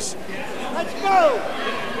 please. Let's go!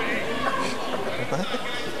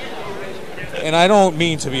 And I don't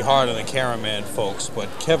mean to be hard on the cameraman, folks, but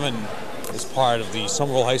Kevin is part of the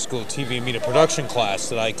Somerville High School TV and Media Production class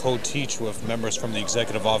that I co-teach with members from the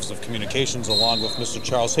Executive Office of Communications along with Mr.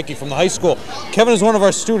 Charles Hickey from the high school. Kevin is one of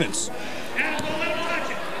our students.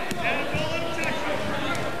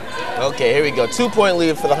 Okay, here we go. 2-point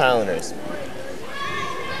lead for the Highlanders.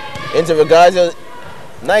 Into Regazio.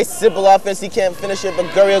 Nice, simple offense. He can't finish it, but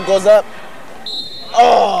Gurrier goes up.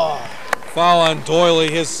 Oh! Foul on Doyley,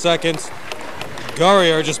 his second.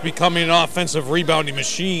 Gurrier just becoming an offensive rebounding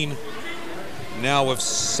machine. Now with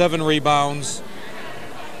 7 rebounds.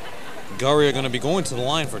 Gurrier going to be going to the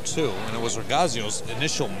line for 2. And it was Regazio's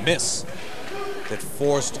initial miss that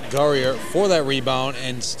forced Gurrier for that rebound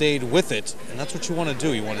and stayed with it. And that's what you want to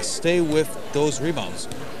do. You want to stay with those rebounds.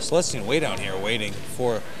 Celestian way down here waiting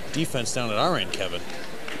for defense down at our end, Kevin.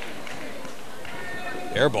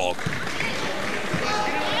 Air ball.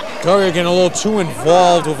 Gurrier getting a little too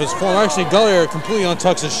involved with his form. Actually, Gurrier completely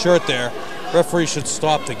untucks his shirt there. Referee should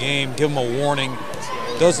stop the game, give him a warning.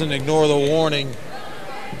 Doesn't ignore the warning.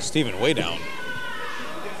 Steven way down.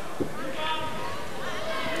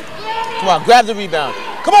 Come on, grab the rebound.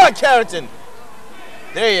 Come on, Carrington.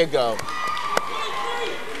 There you go.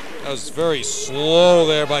 That was very slow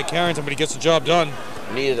there by Carrington, but he gets the job done.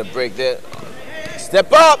 Needed a break there.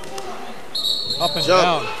 Step up. Up and Jump.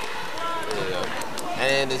 down. There you go.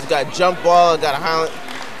 And it's got a jump ball, got a Highland.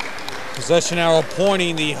 Possession arrow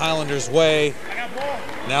pointing the Highlanders' way.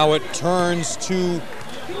 Now it turns to the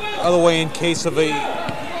other way in case of a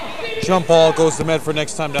jump ball. Goes to Medford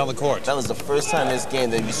next time down the court. That was the first time this game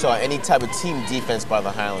that you saw any type of team defense by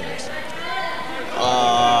the Highlanders.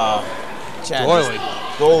 Chad Doyley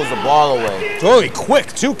throws the ball away. Doyley quick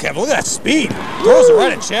too, Kevin. Look at that speed. Throws it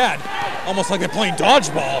right at Chad. Almost like they're playing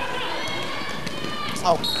dodgeball.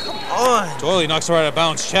 Oh, come on. Doyley knocks it right out of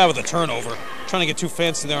bounds. Chad with a turnover. Trying to get too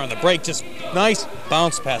fancy there on the break. Just nice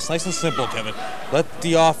bounce pass. Nice and simple, Kevin. Let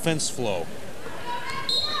the offense flow.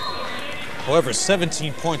 However,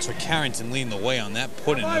 17 points for Carrington leading the way on that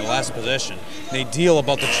put-in in the last possession. They deal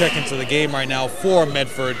about the check into the game right now for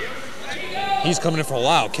Medford. He's coming in for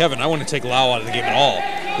Lau. Kevin, I wouldn't take Lau out of the game at all.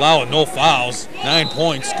 Lau with no fouls, 9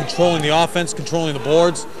 points, controlling the offense, controlling the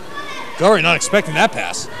boards. Gurrier not expecting that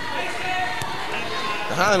pass.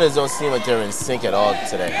 The Highlanders don't seem like they're in sync at all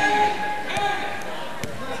today.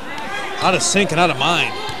 Out of sync and out of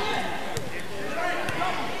mind.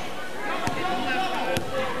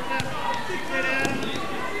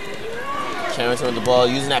 Carrington with the ball,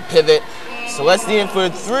 using that pivot. Celestian for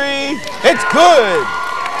 3. It's good.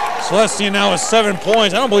 Celestian now has 7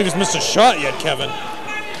 points. I don't believe he's missed a shot yet, Kevin.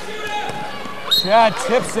 Chad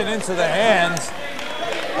tips it into the hands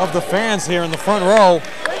of the fans here in the front row.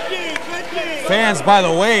 Fans, by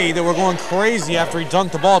the way, that were going crazy after he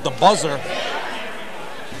dunked the ball at the buzzer.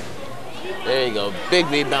 There you go. Big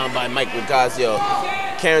rebound by Mike Regazio.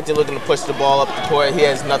 Carrington looking to push the ball up the court. He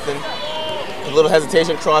has nothing. A little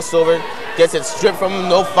hesitation, crossover. Gets it stripped from him.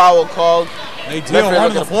 No foul called. They deal one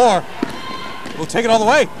on the floor. We'll take it all the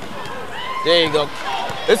way. There you go.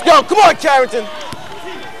 Let's go. Come on, Carrington.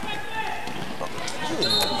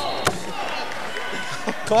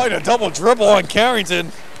 Calling a double dribble on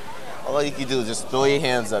Carrington. All you can do is just throw your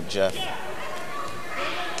hands up, Jeff.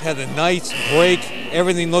 Had a nice break.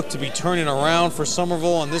 Everything looked to be turning around for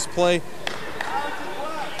Somerville on this play.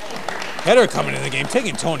 Header coming in the game,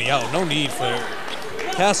 taking Tony out. No need for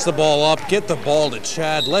pass the ball up, get the ball to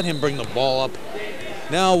Chad, let him bring the ball up.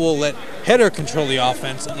 Now we'll let Header control the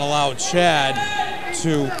offense and allow Chad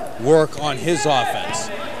to work on his offense.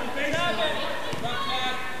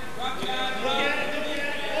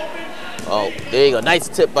 Oh, there you go. Nice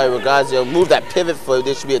tip by Regazio. Move that pivot foot.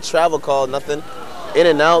 There should be a travel call. Nothing. In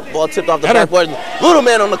and out, ball tipped off the backboard. Little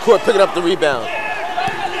man on the court picking up the rebound.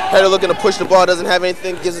 Header looking to push the ball, doesn't have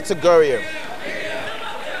anything, gives it to Gurrier.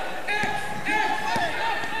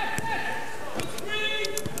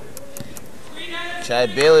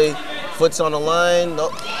 Chad Bailey, foot's on the line.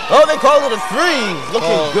 Oh, they call it a three.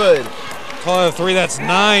 Looking good. Call it a three. That's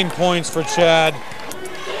 9 points for Chad.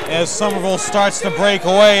 As Somerville starts to break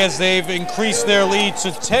away as they've increased their lead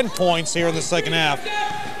to 10 points here in the second half.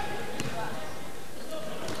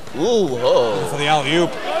 Ooh, oh. For the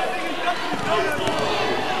alley-oop.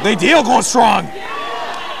 They deal going strong.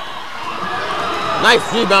 Nice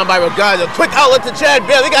rebound by Regazio. Quick outlet to Chad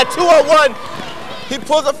Bailey. They got 2-on-1. He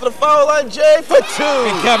pulls up for the foul line, Jay, for 2.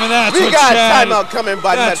 And Kevin, that's we what got Chad, timeout coming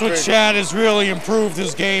by that's Medford. what Chad has really improved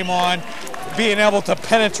his game on. Being able to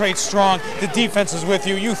penetrate strong. The defense is with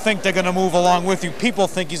you. You think they're going to move along with you. People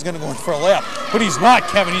think he's going to go in for a layup. But he's not,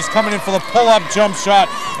 Kevin. He's coming in for the pull-up jump shot.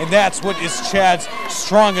 And that's what is Chad's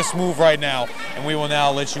strongest move right now. And we will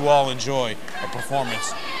now let you all enjoy a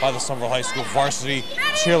performance by the Somerville High School varsity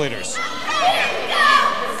cheerleaders.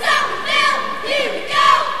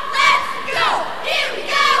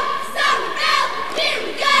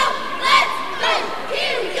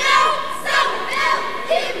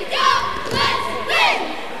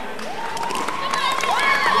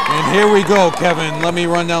 And here we go, Kevin. Let me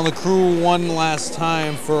run down the crew one last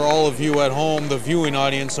time for all of you at home. The viewing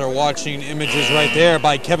audience are watching images right there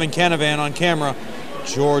by Kevin Canavan on camera.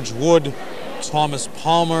 George Wood, Thomas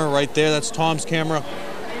Palmer right there. That's Tom's camera.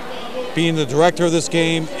 Being the director of this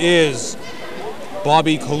game is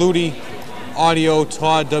Bobby Coludi. Audio,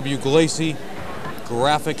 Todd W. Galacy.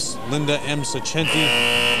 Graphics, Linda M. Sacenti.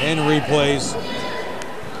 And replays,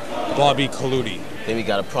 Bobby Coludi. I think we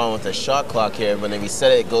got a problem with the shot clock here. When they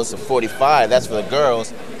reset it, it goes to 45. That's for the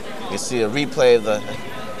girls. You see a replay of the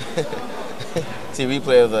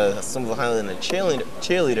Somerville Highlander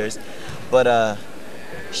cheerleaders. But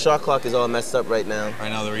shot clock is all messed up right now. Right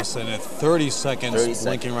now they're resetting it. 30 seconds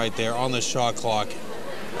blinking right there on the shot clock.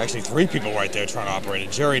 Actually, 3 people right there trying to operate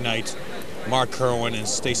it. Jerry Knight, Mark Kerwin, and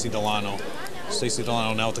Stacy Delano. Stacy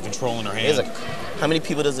Delano now with the control in her hand. How many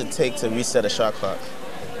people does it take to reset a shot clock?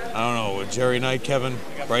 I don't know, with Jerry Knight, Kevin,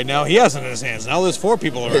 right now, he has it in his hands. Now there's 4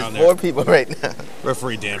 people around there. 4 people right now.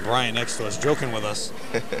 Referee Dan Bryant next to us, joking with us.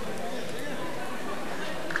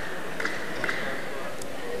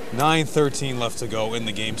 9:13 left to go in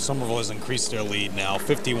the game. Somerville has increased their lead now,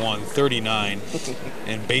 51-39,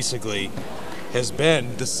 and basically has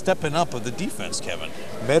been the stepping up of the defense, Kevin.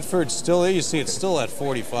 Medford still there, you see it's still at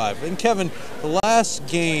 45. And Kevin, the last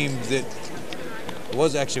game that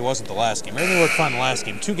wasn't the last game. Everything worked fine the last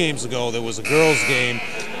game. 2 games ago, there was a girls' game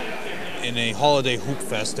in a holiday hoop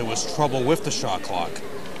fest. There was trouble with the shot clock.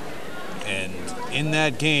 And in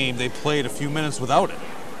that game, they played a few minutes without it.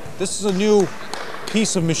 This is a new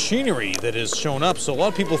piece of machinery that has shown up. So a lot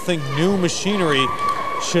of people think new machinery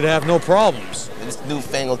should have no problems. It's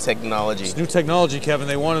newfangled technology. It's new technology, Kevin.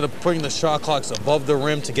 They wanted to bring the shot clocks above the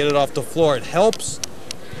rim to get it off the floor. It helps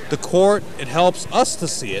the court, it helps us to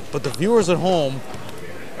see it, but the viewers at home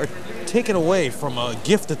are taken away from a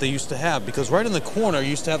gift that they used to have, because right in the corner you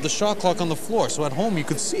used to have the shot clock on the floor, so at home you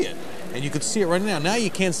could see it, and you could see it right now. Now you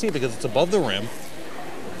can't see it because it's above the rim,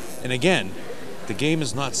 and again, the game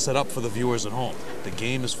is not set up for the viewers at home. The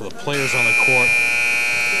game is for the players on the court,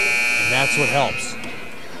 and that's what helps.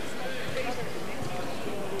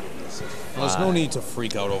 Well, there's no need to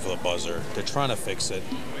freak out over the buzzer. They're trying to fix it.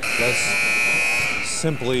 Let's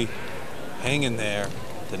simply hang in there.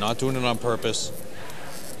 They're not doing it on purpose.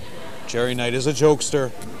 Jerry Knight is a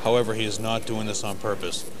jokester. However, he is not doing this on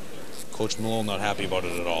purpose. Coach Malone not happy about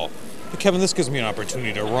it at all. But Kevin, this gives me an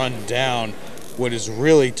opportunity to run down what has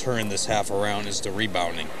really turned this half around is the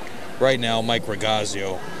rebounding. Right now, Mike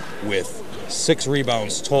Regazio with 6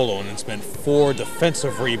 rebounds total, and it's been 4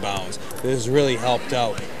 defensive rebounds. This has really helped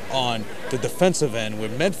out on the defensive end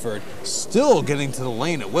with Medford still getting to the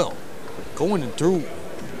lane at will. Going through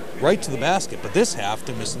right to the basket, but this half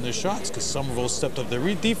they're missing their shots because Somerville stepped up their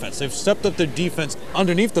defense. They've stepped up their defense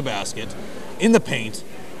underneath the basket, in the paint,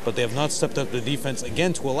 but they have not stepped up their defense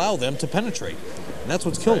again to allow them to penetrate. And that's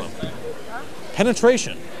what's killed them.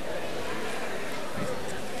 Penetration.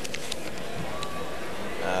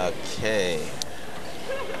 Okay.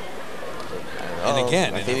 And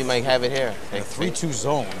again, I think we might have it here. In a 3-2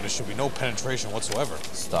 zone, there should be no penetration whatsoever.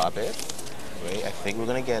 Stop it. Wait, I think we're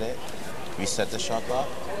gonna get it. Reset the shot clock.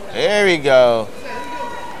 There we go.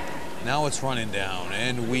 Now it's running down,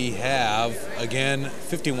 and we have, again,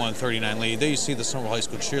 51-39 lead. There you see the Somerville High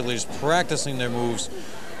School cheerleaders practicing their moves,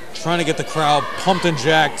 trying to get the crowd pumped and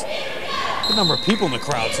jacked. Good number of people in the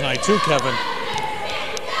crowd tonight, too, Kevin.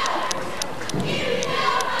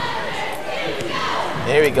 And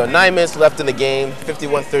here we go. 9 minutes left in the game.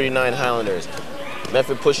 51-39 Highlanders.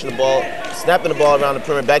 Medford pushing the ball, snapping the ball around the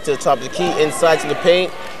perimeter, back to the top of the key, inside to the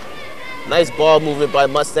paint. Nice ball movement by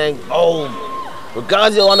Mustang. Oh,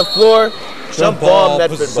 Regazio on the floor. Jump ball,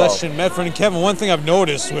 Medford possession, ball. Medford and Kevin. One thing I've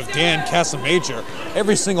noticed with Dan Casamajor,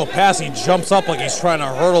 every single pass he jumps up like he's trying to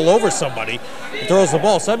hurdle over somebody and throws the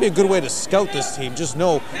ball. So that'd be a good way to scout this team. Just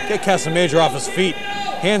know, get Casamajor off his feet,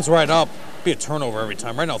 hands right up, be a turnover every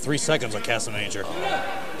time. Right now, 3 seconds on Casamajor.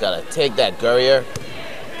 Gotta take that, Gurrier.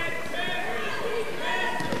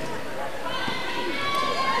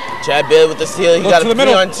 Chad Bailey with the steal. He got a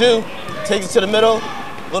 3-on-2. Takes it to the middle.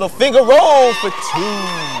 Little finger roll for 2.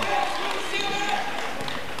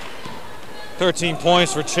 13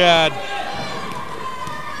 points for Chad.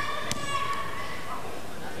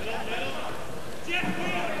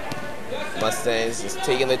 Mustangs is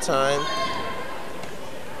taking their time.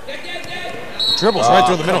 Dribbles right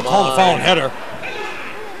through the middle, calling the foul and header.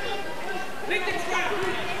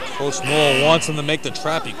 Coach Moore wants him to make the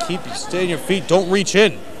trap. You stay on your feet, don't reach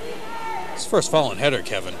in. It's first foul and header,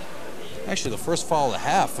 Kevin. Actually, the first foul of the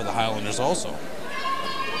half for the Highlanders also.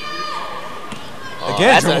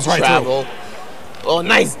 Again, dribbles right through. Oh,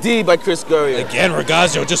 nice D by Chris Gurrier. Again,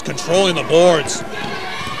 Regazio just controlling the boards.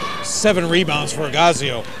 7 rebounds for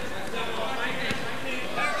Regazio.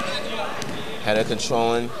 Header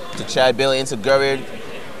controlling to Chad Bailey into Gurrier.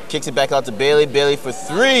 Kicks it back out to Bailey. Bailey for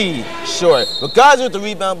 3. Short. Regazio with the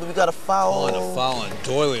rebound, but we got a foul. Oh, and a foul on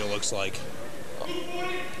Doyley, it looks like.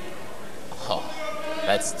 Oh,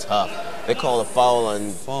 that's tough. They call a foul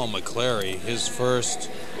on... Foul on McClary, his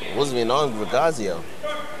first. Wasn't even on Regazio.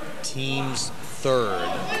 Team's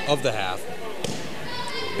 3rd of the half.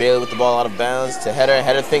 Bailey with the ball out of bounds to Header.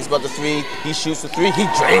 Header thinks about the 3. He shoots the 3. He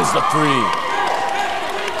drains the 3.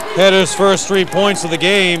 Header's first 3 points of the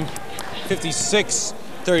game.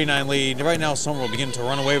 56-39 lead. Right now, Somerville will begin to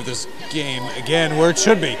run away with this game again, where it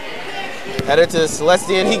should be. Header to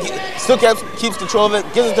Celestian. He still keeps control of it.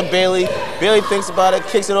 Gives it to Bailey. Bailey thinks about it.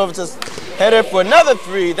 Kicks it over to Header for another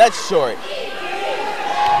 3. That's short.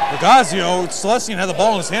 Regazio, Celestian had the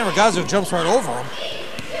ball in his hand. Regazio jumps right over him.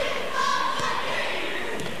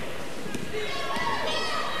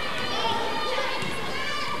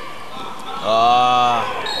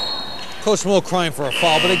 Coach Moore crying for a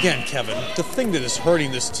foul, but again, Kevin, the thing that is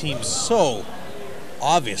hurting this team so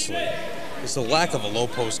obviously is the lack of a low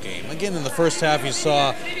post game. Again, in the first half, you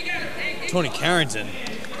saw Tony Carrington,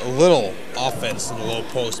 a little offense in the low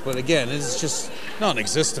post, but again, it's just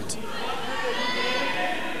non-existent.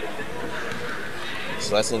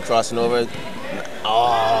 Celestian crossing over.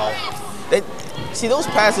 Oh, see those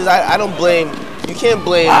passes. I don't blame. You can't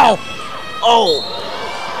blame. Wow. Oh.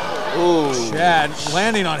 Ooh. Chad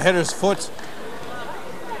landing on Header's foot.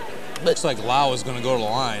 Looks like Lau is going to go to the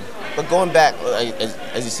line. But going back,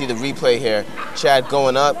 as you see the replay here, Chad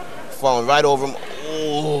going up, falling right over him.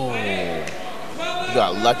 Ooh. You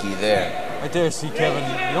got lucky there. Right there, see, Kevin,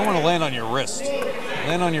 you don't want to land on your wrist.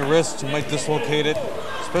 Land on your wrist, you might dislocate it,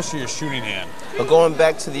 especially your shooting hand. But going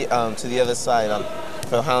back to the other side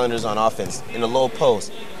for the Highlanders on offense, in the low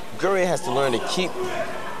post, Gurrier has to learn to keep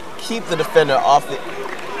the defender off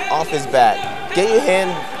his back. Get your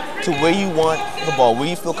hand to where you want the ball, where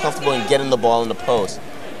you feel comfortable in getting the ball in the post.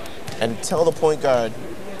 And tell the point guard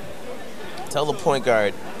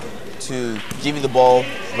to give you the ball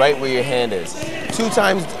right where your hand is. 2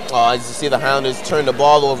 times, as you see the Highlanders turn the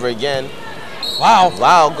ball over again. Wow.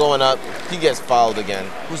 Lau going up. He gets fouled again.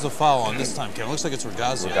 Who's the foul on this time, Kevin? Looks like it's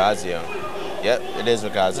Regazio. Regazio. Yep, it is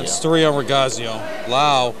Regazio. That's 3 on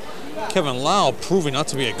Regazio. Kevin Lau proving not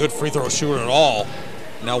to be a good free throw shooter at all.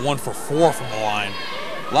 Now 1 for 4 from the line.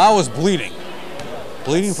 Lau is bleeding.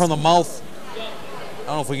 Bleeding from the mouth. I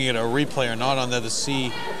don't know if we can get a replay or not on that to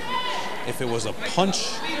see if it was a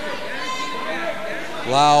punch.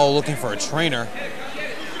 Lau looking for a trainer.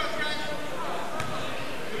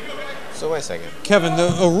 So wait a second. Kevin,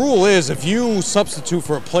 the rule is if you substitute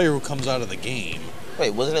for a player who comes out of the game.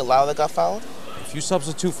 Wait, wasn't it Lau that got fouled? If you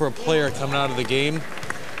substitute for a player coming out of the game,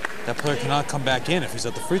 that player cannot come back in if he's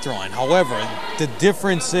at the free throw line. However, the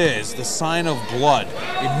difference is the sign of blood.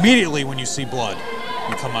 Immediately when you see blood,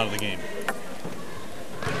 you come out of the game.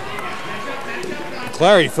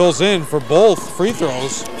 McClary fills in for both free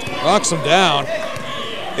throws, knocks him down.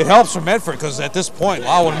 It helps for Medford because at this point,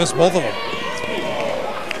 Lau would have missed both of them.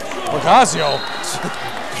 Regazio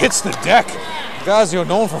hits the deck. Regazio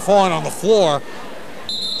known for falling on the floor.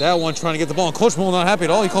 That one trying to get the ball. And Coach Moore not happy at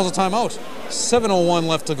all. He calls a timeout. 7:01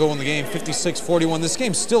 left to go in the game, 56-41. This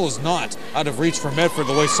game still is not out of reach for Medford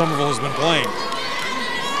the way Somerville has been playing.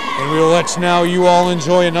 And we will let you all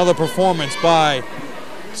enjoy another performance by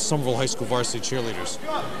Somerville High School varsity cheerleaders.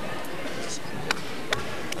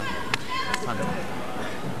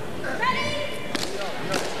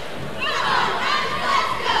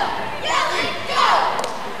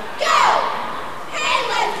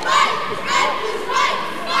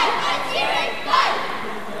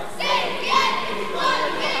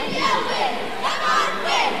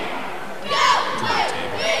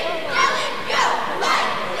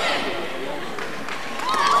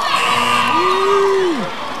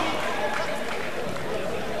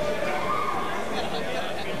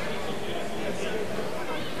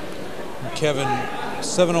 Kevin,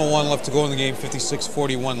 7:01 left to go in the game,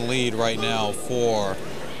 56-41 lead right now for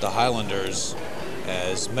the Highlanders,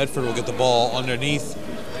 as Medford will get the ball underneath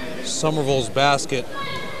Somerville's basket,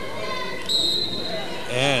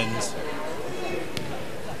 and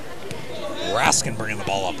Raskin bringing the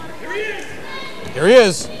ball up. Here he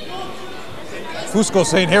is. Fusco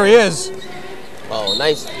saying here he is. Oh,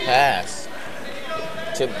 nice pass.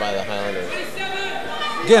 Tipped by the Highlanders.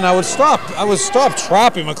 Again, I would stop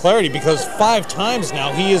trapping McClarty, because 5 times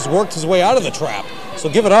now he has worked his way out of the trap. So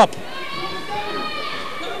give it up.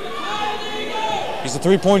 He's a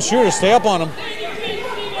 3-point shooter. Stay up on him.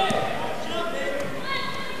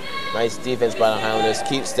 Nice defense by the Highlanders.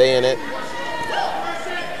 Keep staying it.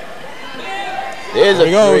 There's a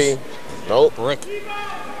 3. Nope. Brick.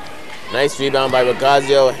 Nice rebound by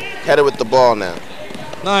Regazio. Headed with the ball now.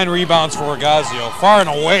 9 rebounds for Regazio. Far and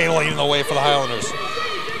away leading the way for the Highlanders.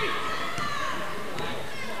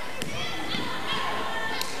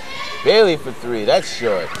 Bailey for 3. That's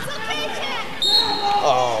short.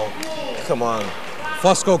 Oh, come on.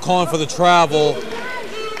 Fusco calling for the travel.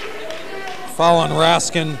 Foul on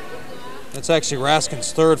Raskin. That's actually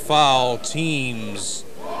Raskin's 3rd foul. Team's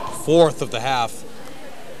 4th of the half.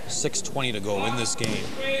 6:20 to go in this game.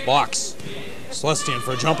 Box. Celestian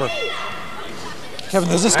for a jumper. Kevin,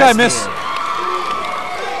 does this guy miss?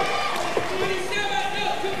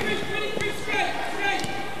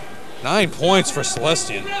 9 points for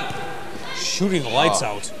Celestian. Shooting the lights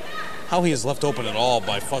out. How he is left open at all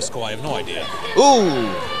by Fusco, I have no idea.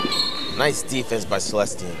 Ooh! Nice defense by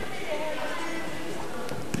Celestian.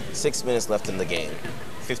 6 minutes left in the game.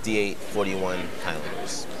 58-41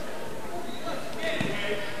 Highlanders.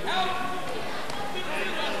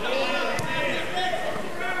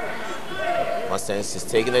 Mustangs just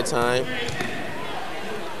taking their time.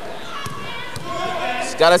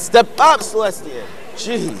 Just gotta step up, Celestian.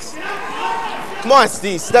 Jeez. Come on,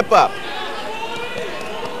 Steve, step up.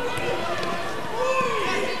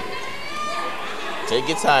 Take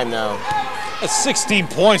your time now. That's 16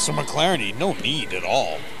 points from McClarty. No need at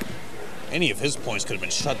all. Any of his points could have been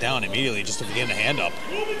shut down immediately just to begin the hand up.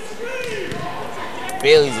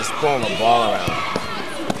 Bailey's just throwing the ball around.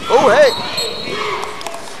 Oh, hey!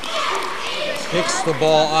 Kicks the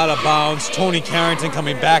ball out of bounds. Tony Carrington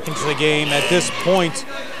coming back into the game at this point,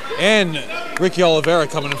 and Ricky Oliveira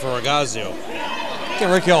coming in for Regazio. Again,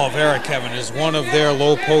 Ricky Oliveira, Kevin, is one of their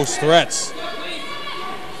low post threats.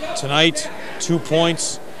 Tonight, 2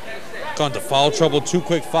 points. Gone to foul trouble, 2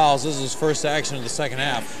 quick fouls. This is his first action of the second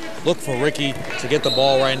half. Look for Ricky to get the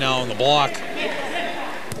ball right now on the block.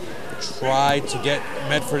 Try to get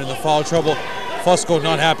Medford in the foul trouble. Fusco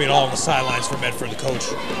not happy at all on the sidelines for Medford, the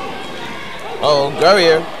coach. Oh,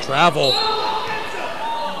 Gurrier. Travel.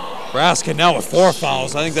 Raskin now with 4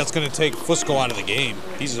 fouls. I think that's going to take Fusco out of the game.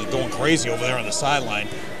 He's just going crazy over there on the sideline.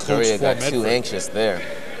 Gurrier got Medford. Too anxious there.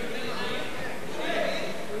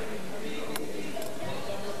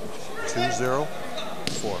 2-0,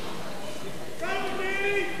 4.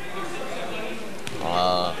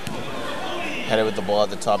 Headed with the ball at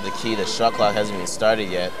the top of the key. The shot clock hasn't even started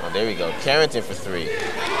yet. Oh, there we go. Carrington for 3. He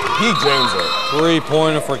drains it.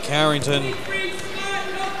 3-pointer for Carrington.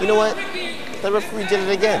 You know what? The referee did it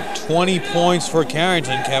again. 20 points for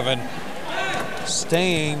Carrington, Kevin.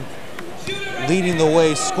 Staying, leading the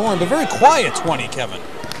way, scoring, but very quiet 20, Kevin.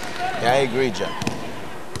 Yeah, I agree, Jeff.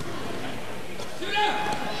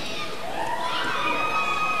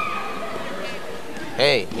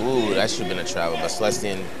 Hey, ooh, that should have been a travel, but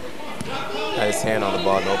Celestian had his hand on the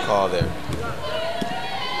ball, no call there.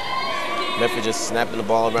 Medford just snapping the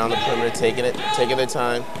ball around the perimeter, taking their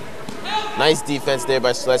time. Nice defense there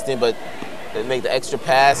by Celestian, but they make the extra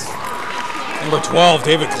pass. Number 12,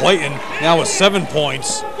 David Clayton, now with 7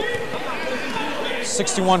 points.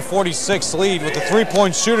 61-46 lead with the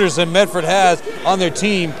 3-point shooters that Medford has on their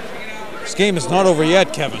team. This game is not over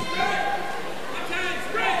yet, Kevin.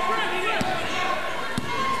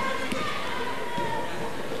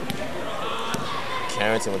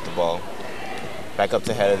 Carrington with the ball. Back up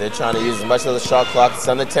to header. They're trying to use as much of the shot clock. It's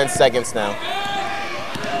under 10 seconds now.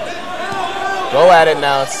 Go at it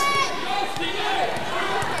now. It's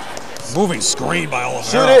Moving screen by Oliveira.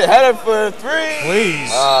 shoot it, header for 3. Please.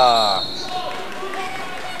 Wow.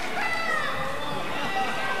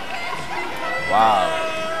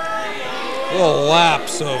 Little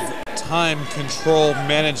lapse of time control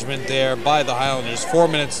management there by the Highlanders. 4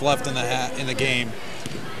 minutes left in the game.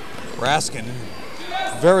 Raskin,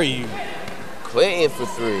 very Clayton for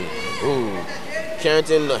 3. Ooh.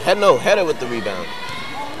 Carrington, header with the rebound.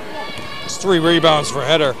 It's 3 rebounds for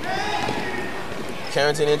header.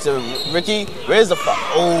 Carrington into Ricky. Where's the foul?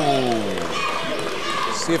 Oh.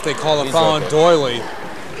 See if they call a He's foul on okay. Doyley.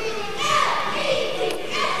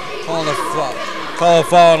 Call a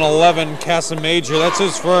foul on 11, Casamajor. That's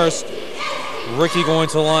his first. Ricky going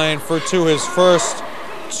to the line for 2, his first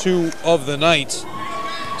 2 of the night.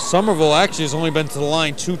 Somerville actually has only been to the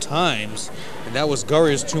line 2 times, and that was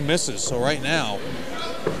Gurria's 2 misses. So right now,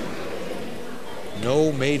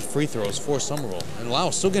 no made free throws for Somerville. And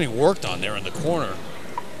Lau still getting worked on there in the corner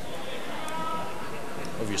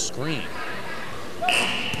of your screen.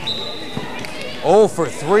 0 for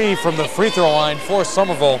 3 from the free throw line for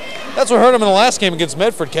Somerville. That's what hurt him in the last game against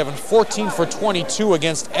Medford, Kevin. 14 for 22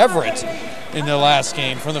 against Everett in their last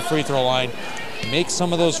game from the free throw line. Make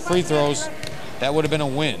some of those free throws, that would have been a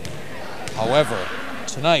win. However,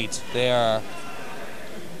 tonight they are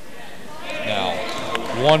now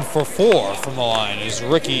 1 for 4 from the line as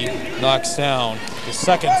Ricky knocks down the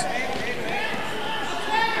second.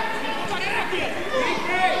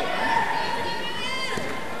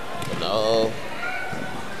 No.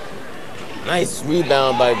 Nice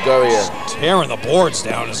rebound by Gurria. Tearing the boards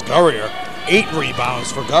down is Gurrier. 8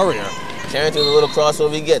 rebounds for Gurrier. Carrington, a little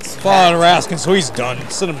crossover he gets. Foul on Raskin, so he's done.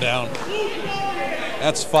 Sit him down.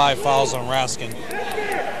 That's 5 fouls on Raskin.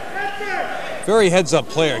 Very heads-up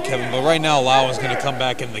player, Kevin, but right now Lau is going to come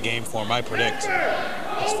back in the game for him, I predict.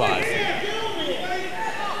 That's 5.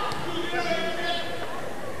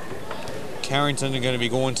 Carrington is going to be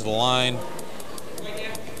going to the line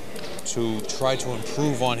to try to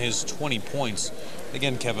improve on his 20 points.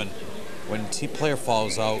 Again, Kevin, when player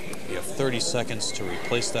fouls out, you have 30 seconds to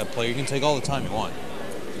replace that player. You can take all the time you want.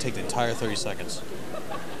 Take the entire 30 seconds.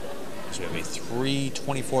 So we have a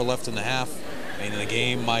 3:24 left in the half. And in the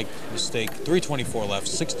game, my mistake, 3:24 left,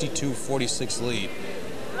 62-46 lead.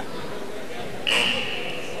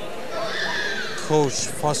 Coach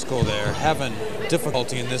Fusco there having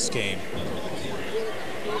difficulty in this game.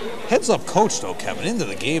 Heads up coach though, Kevin, into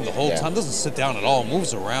the game the whole time. Doesn't sit down at all,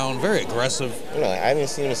 moves around, very aggressive. No, I haven't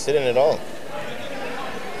seen him sit in at all.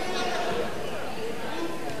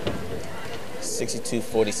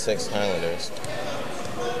 62-46 Highlanders.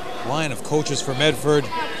 Line of coaches for Medford.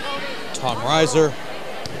 Tom Reiser,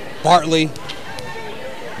 Bartley,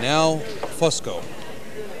 now Fusco.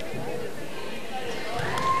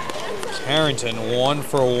 Carrington 1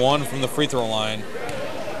 for 1 from the free throw line.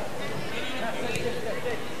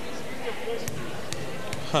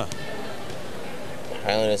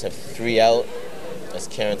 Highlanders have 3 out as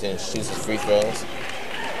Carrington shoots his free throws.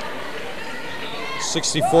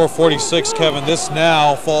 64-46, Kevin. This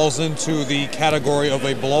now falls into the category of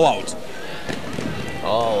a blowout.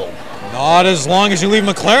 Oh. Not as long as you leave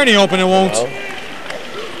McLaren open, it won't. No.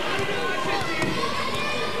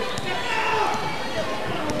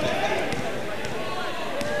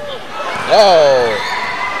 Oh.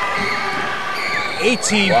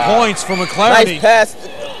 18 points for McLaren. Nice pass.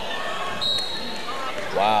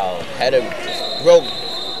 Wow. Header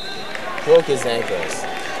broke his ankles.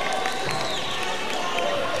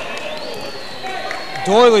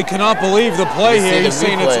 Doyley cannot believe the play You see here. the He's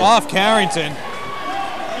saying replay. it's off Carrington.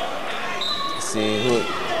 See who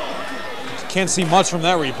Can't see much from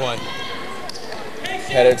that replay.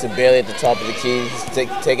 header to Bailey at the top of the key. He's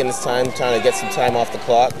taking his time, trying to get some time off the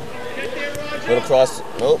clock. Little cross.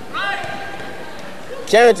 Nope.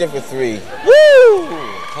 Carrington for 3. Woo!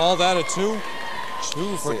 Call that a 2.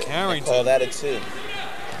 2 for Carrington. Call that a 2.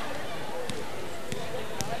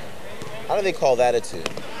 How do they call that a 2?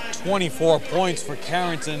 24 points for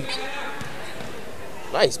Carrington.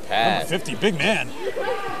 Nice Number pass. 50, big man.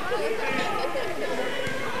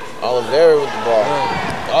 Oliveira with the ball.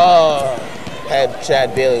 Oh, had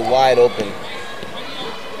Chad Bailey wide open.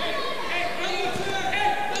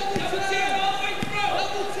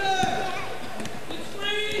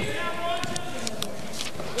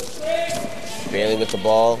 Bailey with the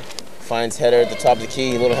ball. Finds header at the top of the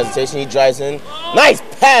key. A little hesitation. He drives in. Nice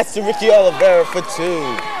pass to Ricky Oliveira for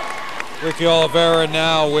 2. Ricky Oliveira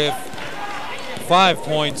now with 5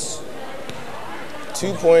 points.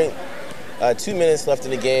 2 minutes left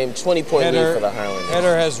in the game. 20-point lead for the Highlanders.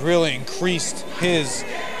 Header has really increased his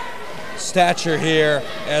stature here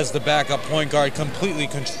as the backup point guard, completely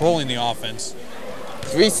controlling the offense.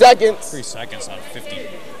 3 seconds. 3 seconds on 50.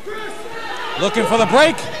 Looking for the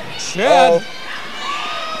break. Chad.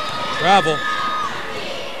 Travel.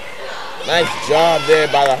 Nice job there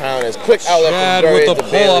by the Highlanders. Quick outlet Chad from Gurrier with the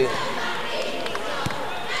to Bailey. pull-up.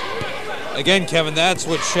 Again, Kevin, that's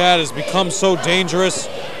what Chad has become so dangerous.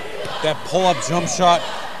 That pull-up jump shot.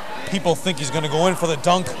 People think he's going to go in for the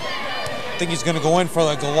dunk. Think he's going to go in for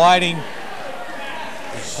the gliding.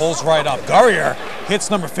 He pulls right up. Gurrier hits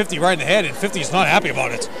number 50 right in the head, and 50 is not happy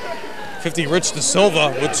about it. 50 Rich De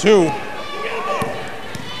Silva with 2.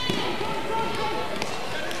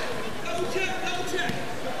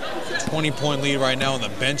 A 20-point lead right now, and the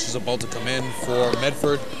bench is about to come in for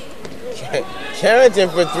Medford. Carrington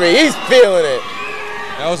for 3. He's feeling it.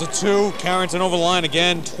 That was a 2. Carrington over the line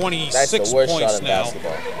again. 26 That's the worst points shot in now.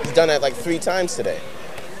 basketball. He's done that like 3 times today.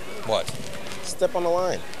 What? Step on the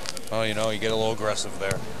line. Oh, you know, you get a little aggressive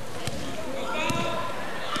there.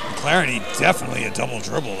 Clarity, definitely a double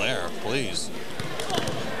dribble there, please.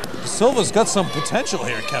 Silva's got some potential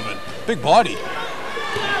here, Kevin. Big body.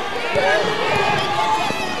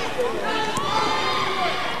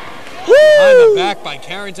 Behind the back by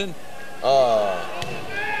Carrington.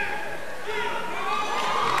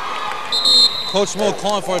 Coach Mo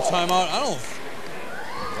calling for a timeout. I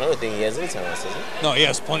don't think he has any timeouts, does he? No, he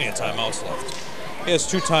has plenty of timeouts left. He has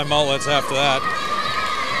 2 timeouts after that.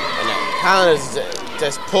 And Highlanders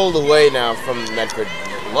just pulled away now from Medford.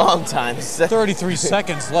 Long time. 33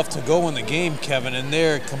 seconds left to go in the game, Kevin, and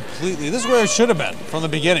they're completely, this is where it should have been from the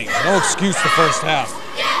beginning. No excuse the first half.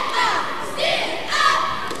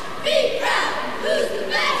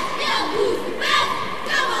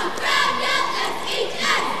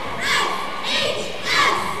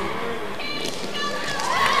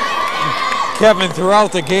 Kevin,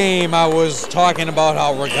 throughout the game, I was talking about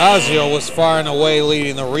how Regazio was far and away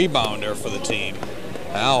leading the rebounder for the team.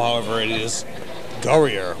 Now, however, it is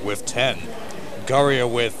Gurrier with 10. Gurrier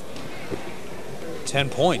with 10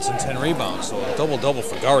 points and 10 rebounds, so a double-double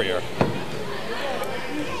for Gurrier.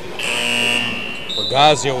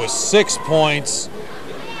 Regazio with 6 points,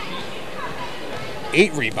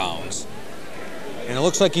 8 rebounds. And it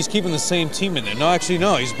looks like he's keeping the same team in there. No, actually,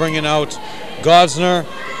 no. He's bringing out Godsner.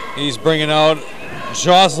 He's bringing out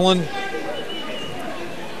Jocelyn,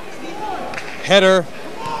 Header,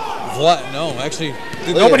 no, actually,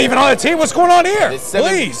 nobody even on the team. What's going on here?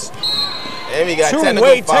 Please. And we got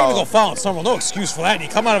technical foul. Somerville, no excuse for that. And you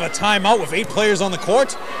come out of a timeout with 8 players on the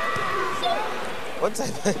court. What's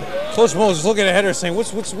that? Coach Mo is looking at Header saying,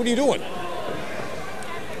 what are you doing?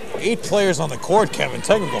 8 players on the court, Kevin.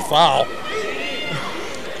 Technical foul.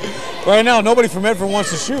 Right now, nobody from Medford wants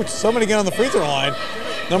to shoot. Somebody get on the free throw line.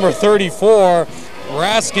 Number 34,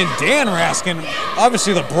 Raskin, Dan Raskin,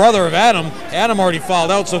 obviously the brother of Adam. Adam already fouled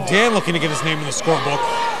out, so Dan looking to get his name in the scorebook.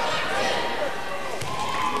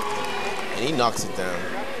 And he knocks it down.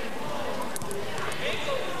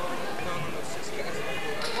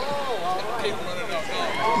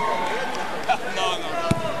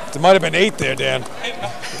 There might have been 8 there, Dan.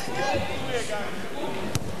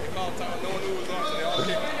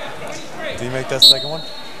 Did he make that second one?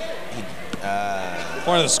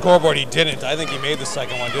 According to the scoreboard, he didn't. I think he made the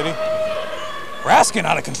second one, did he? Raskin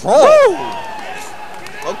out of control. Woo!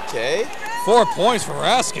 Okay. 4 points for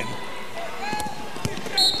Raskin.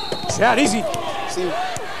 Chad, easy.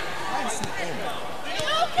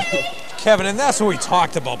 Kevin, and that's what we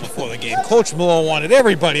talked about before the game. Coach Malone wanted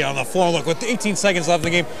everybody on the floor. Look, with 18 seconds left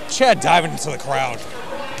in the game, Chad diving into the crowd.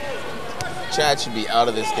 Chad should be out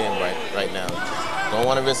of this game right now. Don't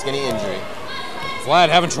want to risk any injury. Vlad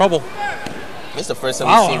having trouble. This is the first time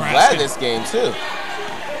we've seen Vlad this game, too.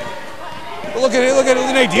 Look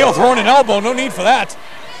at Nate Deal throwing an elbow. No need for that.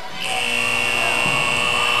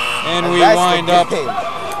 And we wind up.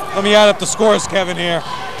 Let me add up the scores, Kevin, here.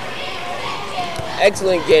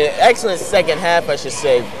 Excellent game. Excellent second half, I should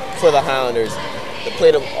say, for the Highlanders. They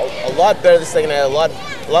played a lot better the second half,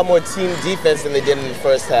 a lot more team defense than they did in the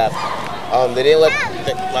first half. They didn't let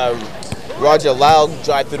Roger Lau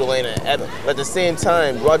drive through the lane. At the same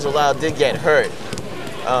time, Roger Lau did get hurt.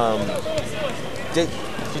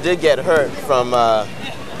 He did get hurt from.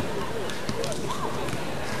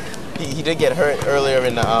 He did get hurt earlier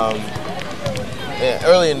in the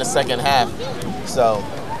early in the second half. So.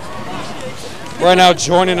 Right now,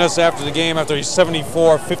 joining us after the game, after a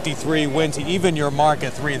 74-53 win to even your mark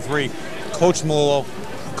at 3-3, Coach Malolo.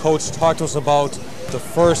 Coach, talk to us about the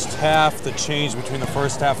first half, the change between the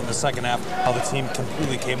first half and the second half, how the team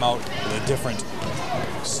completely came out with a different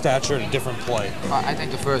stature and a different play. I think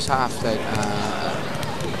the first half that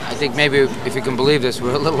I think maybe if you can believe this,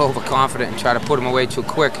 we're a little overconfident and try to put them away too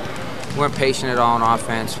quick. We weren't patient at all on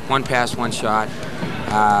offense. One pass, one shot.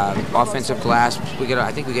 Offensive glass.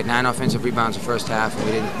 I think we get 9 offensive rebounds in the first half. And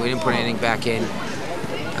we didn't put anything back in.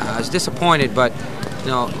 I was disappointed, but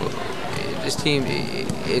this team,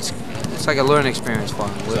 it's like a learning experience for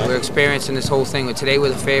them. We're experiencing this whole thing. Today we're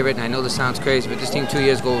the favorite, and I know this sounds crazy, but this team 2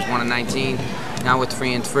 years ago was 1-19. Now we're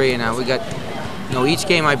 3-3, and we got. Each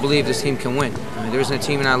game I believe this team can win. I mean, there isn't a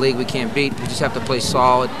team in our league we can't beat. We just have to play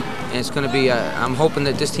solid, and it's going to be. I'm hoping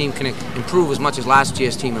that this team can improve as much as last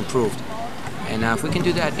year's team improved. And if we can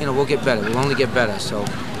do that, we'll get better. We'll only get better. So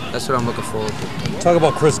that's what I'm looking forward to. Talk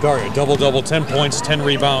about Chris Garrier, double-double, 10 points, 10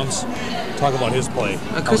 rebounds. Talk about his play.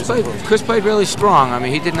 Chris played really strong. I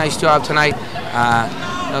mean, he did a nice job tonight.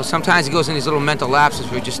 Sometimes he goes in these little mental lapses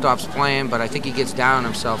where he just stops playing, but I think he gets down on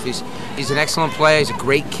himself. He's an excellent player. He's a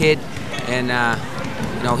great kid, and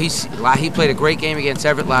he played a great game against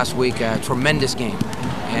Everett last week. A tremendous game,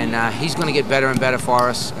 and he's going to get better and better for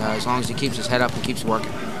us as long as he keeps his head up and keeps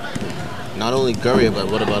working. Not only Gurrier, but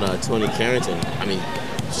what about Tony Carrington? I mean,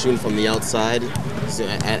 shooting from the outside,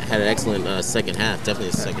 had an excellent second half. Definitely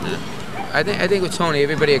the second half. I think with Tony,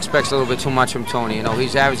 everybody expects a little bit too much from Tony.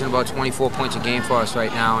 He's averaging about 24 points a game for us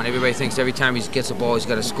right now, and everybody thinks every time he gets a ball, he's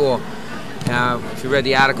got to score. If you read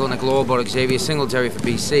the article in the Globe about Xavier Singletary for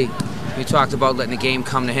BC, we talked about letting the game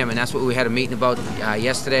come to him, and that's what we had a meeting about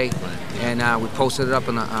yesterday, and we posted it up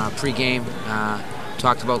in the pregame.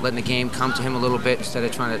 Talked about letting the game come to him a little bit instead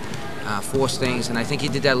of trying to force things, and I think he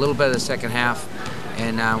did that a little bit in the second half.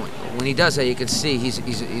 And when he does that, you can see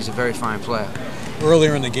he's a very fine player.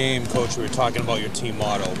 Earlier in the game, Coach, we were talking about your team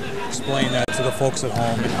motto. Explain that to the folks at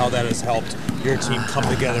home and how that has helped your team come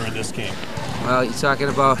together in this game. Well, you're talking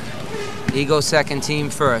about ego second,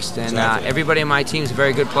 team first. And exactly. Everybody in my team is a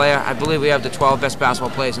very good player. I believe we have the 12 best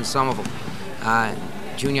basketball players in Somerville.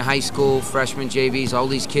 Junior high school, freshmen, JVs, all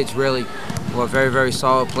these kids really who are very, very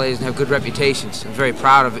solid players and have good reputations. I'm very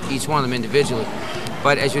proud of each one of them individually.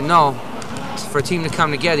 But as you know, for a team to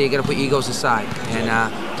come together, you got to put egos aside. And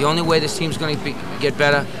the only way this team's going to get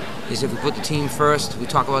better is if we put the team first. We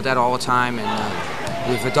talk about that all the time, and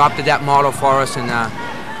we've adopted that motto for us. And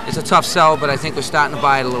it's a tough sell, but I think we're starting to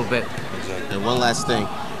buy it a little bit. And one last thing,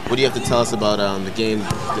 what do you have to tell us about the game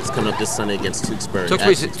that's coming up this Sunday against Tewksbury?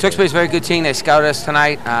 Tewksbury's a very good team. They scouted us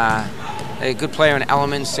tonight. They're a good player in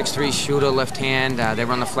Ellerman, 6'3" shooter, left hand. They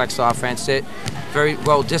run the flex offense. They're very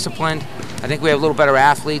well disciplined. I think we have a little better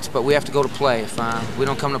athletes, but we have to go to play. If we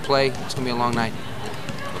don't come to play, it's going to be a long night.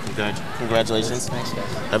 Well, congratulations. Thanks,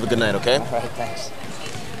 guys. Have a good night, okay? All right, thanks.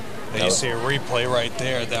 There you see a replay right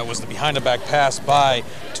there. That was the behind-the-back pass by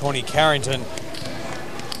Tony Carrington.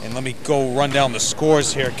 And let me go run down the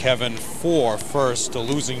scores here, Kevin. For first, the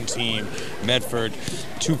losing team, Medford.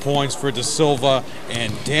 2 points for De Silva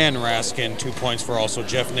and Dan Raskin. 2 points for also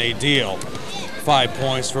Jeff Nadile. 5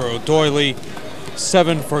 points for O'Doyley.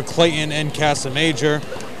 7 for Clayton and Casamajor.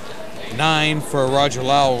 9 for Roger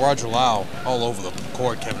Lau. Roger Lau all over the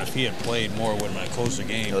court, Kevin. If he had played more, it would have been a closer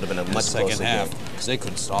game. It would have been a much second closer half game. because they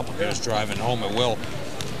couldn't stop him. He was driving home at will.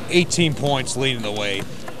 18 points leading the way.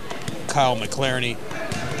 Kyle McClarney,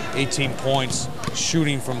 18 points,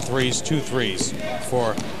 shooting from threes, 2 threes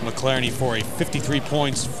for McClarney for a 53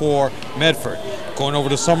 points for Medford. Going over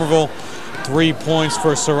to Somerville, 3 points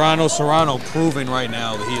for Serrano. Serrano proving right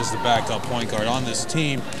now that he is the backup point guard on this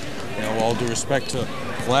team. All due respect to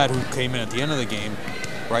Vlad, who came in at the end of the game.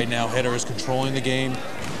 Right now, Header is controlling the game,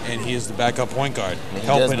 and he is the backup point guard. He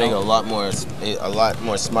does make a lot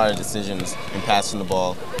more smarter decisions in passing the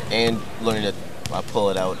ball and learning to pull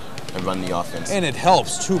it out and run the offense. And it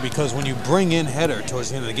helps, too, because when you bring in Header towards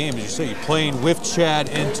the end of the game, as you say, you're playing with Chad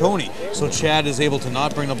and Tony. So Chad is able to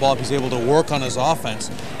not bring the ball up. He's able to work on his offense.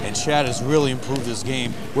 And Chad has really improved his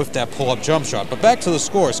game with that pull-up jump shot. But back to the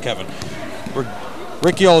scores, Kevin.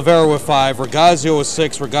 Ricky Oliveira with 5. Regazio with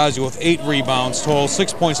 6. Regazio with 8 rebounds total.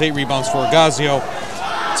 6 points, 8 rebounds for Regazio.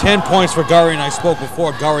 10 points for Gurrier, and I spoke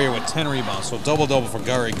before, Gurrier with 10 rebounds. So double-double for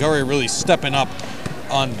Gurrier. Gurrier really stepping up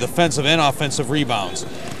on defensive and offensive rebounds.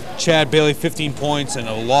 Chad Bailey, 15 points, and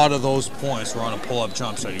a lot of those points were on a pull-up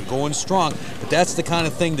jump shot. You're going strong, but that's the kind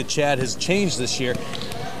of thing that Chad has changed this year.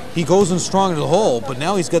 He goes in strong into the hole, but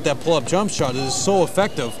now he's got that pull-up jump shot that is so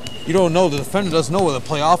effective. You don't know, the defender doesn't know whether to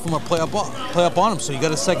play off him or play up on him, so you got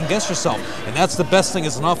to second-guess yourself. And that's the best thing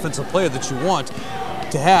as an offensive player that you want,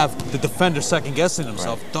 to have the defender second-guessing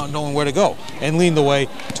himself, not knowing where to go. And leading the way,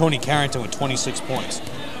 Tony Carrington with 26 points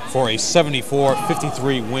for a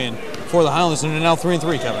 74-53 win for the Highlanders, and they're now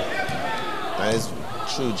 3-3, Kevin. That is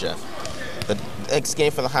true, Jeff. The next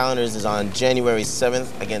game for the Highlanders is on January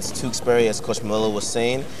 7th against Tewksbury, as Coach Melillo was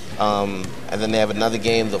saying. And then they have another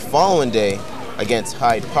game the following day against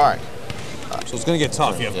Hyde Park. So it's going to get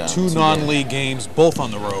tough. You have Yeah, two two non-league games, both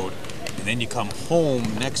on the road. And then you come home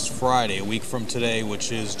next Friday, a week from today,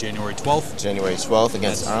 which is January 12th. January 12th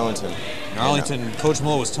against Arlington. And Arlington, Coach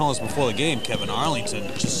Melillo was telling us before the game, Kevin, Arlington,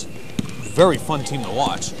 just very fun team to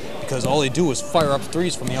watch because all they do is fire up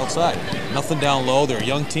threes from the outside. Nothing down low. They're a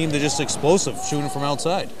young team. They're just explosive, shooting from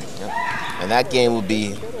outside. Yep. And that game will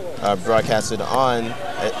be broadcasted on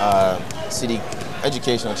City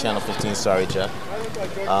Educational Channel 15. Sorry, Jeff.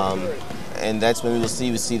 And that's when we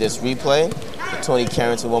see this replay. Tony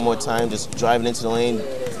Carrington one more time, just driving into the lane.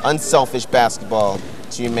 Unselfish basketball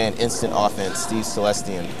to your man, instant offense, Steve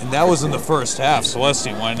Celestian. And that was in the first half.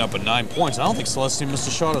 Celestian winding up at 9 points. I don't think Celestian missed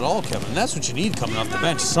a shot at all, Kevin. And that's what you need coming off the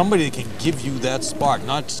bench. Somebody that can give you that spark,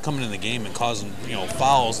 not just coming in the game and causing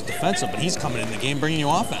fouls defensive, but he's coming in the game bringing you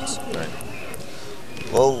offense. Right.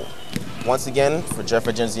 Well, once again, for Jeff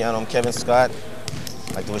Argenziano, I'm Kevin Scott.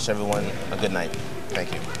 I'd like to wish everyone a good night.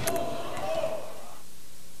 Thank you.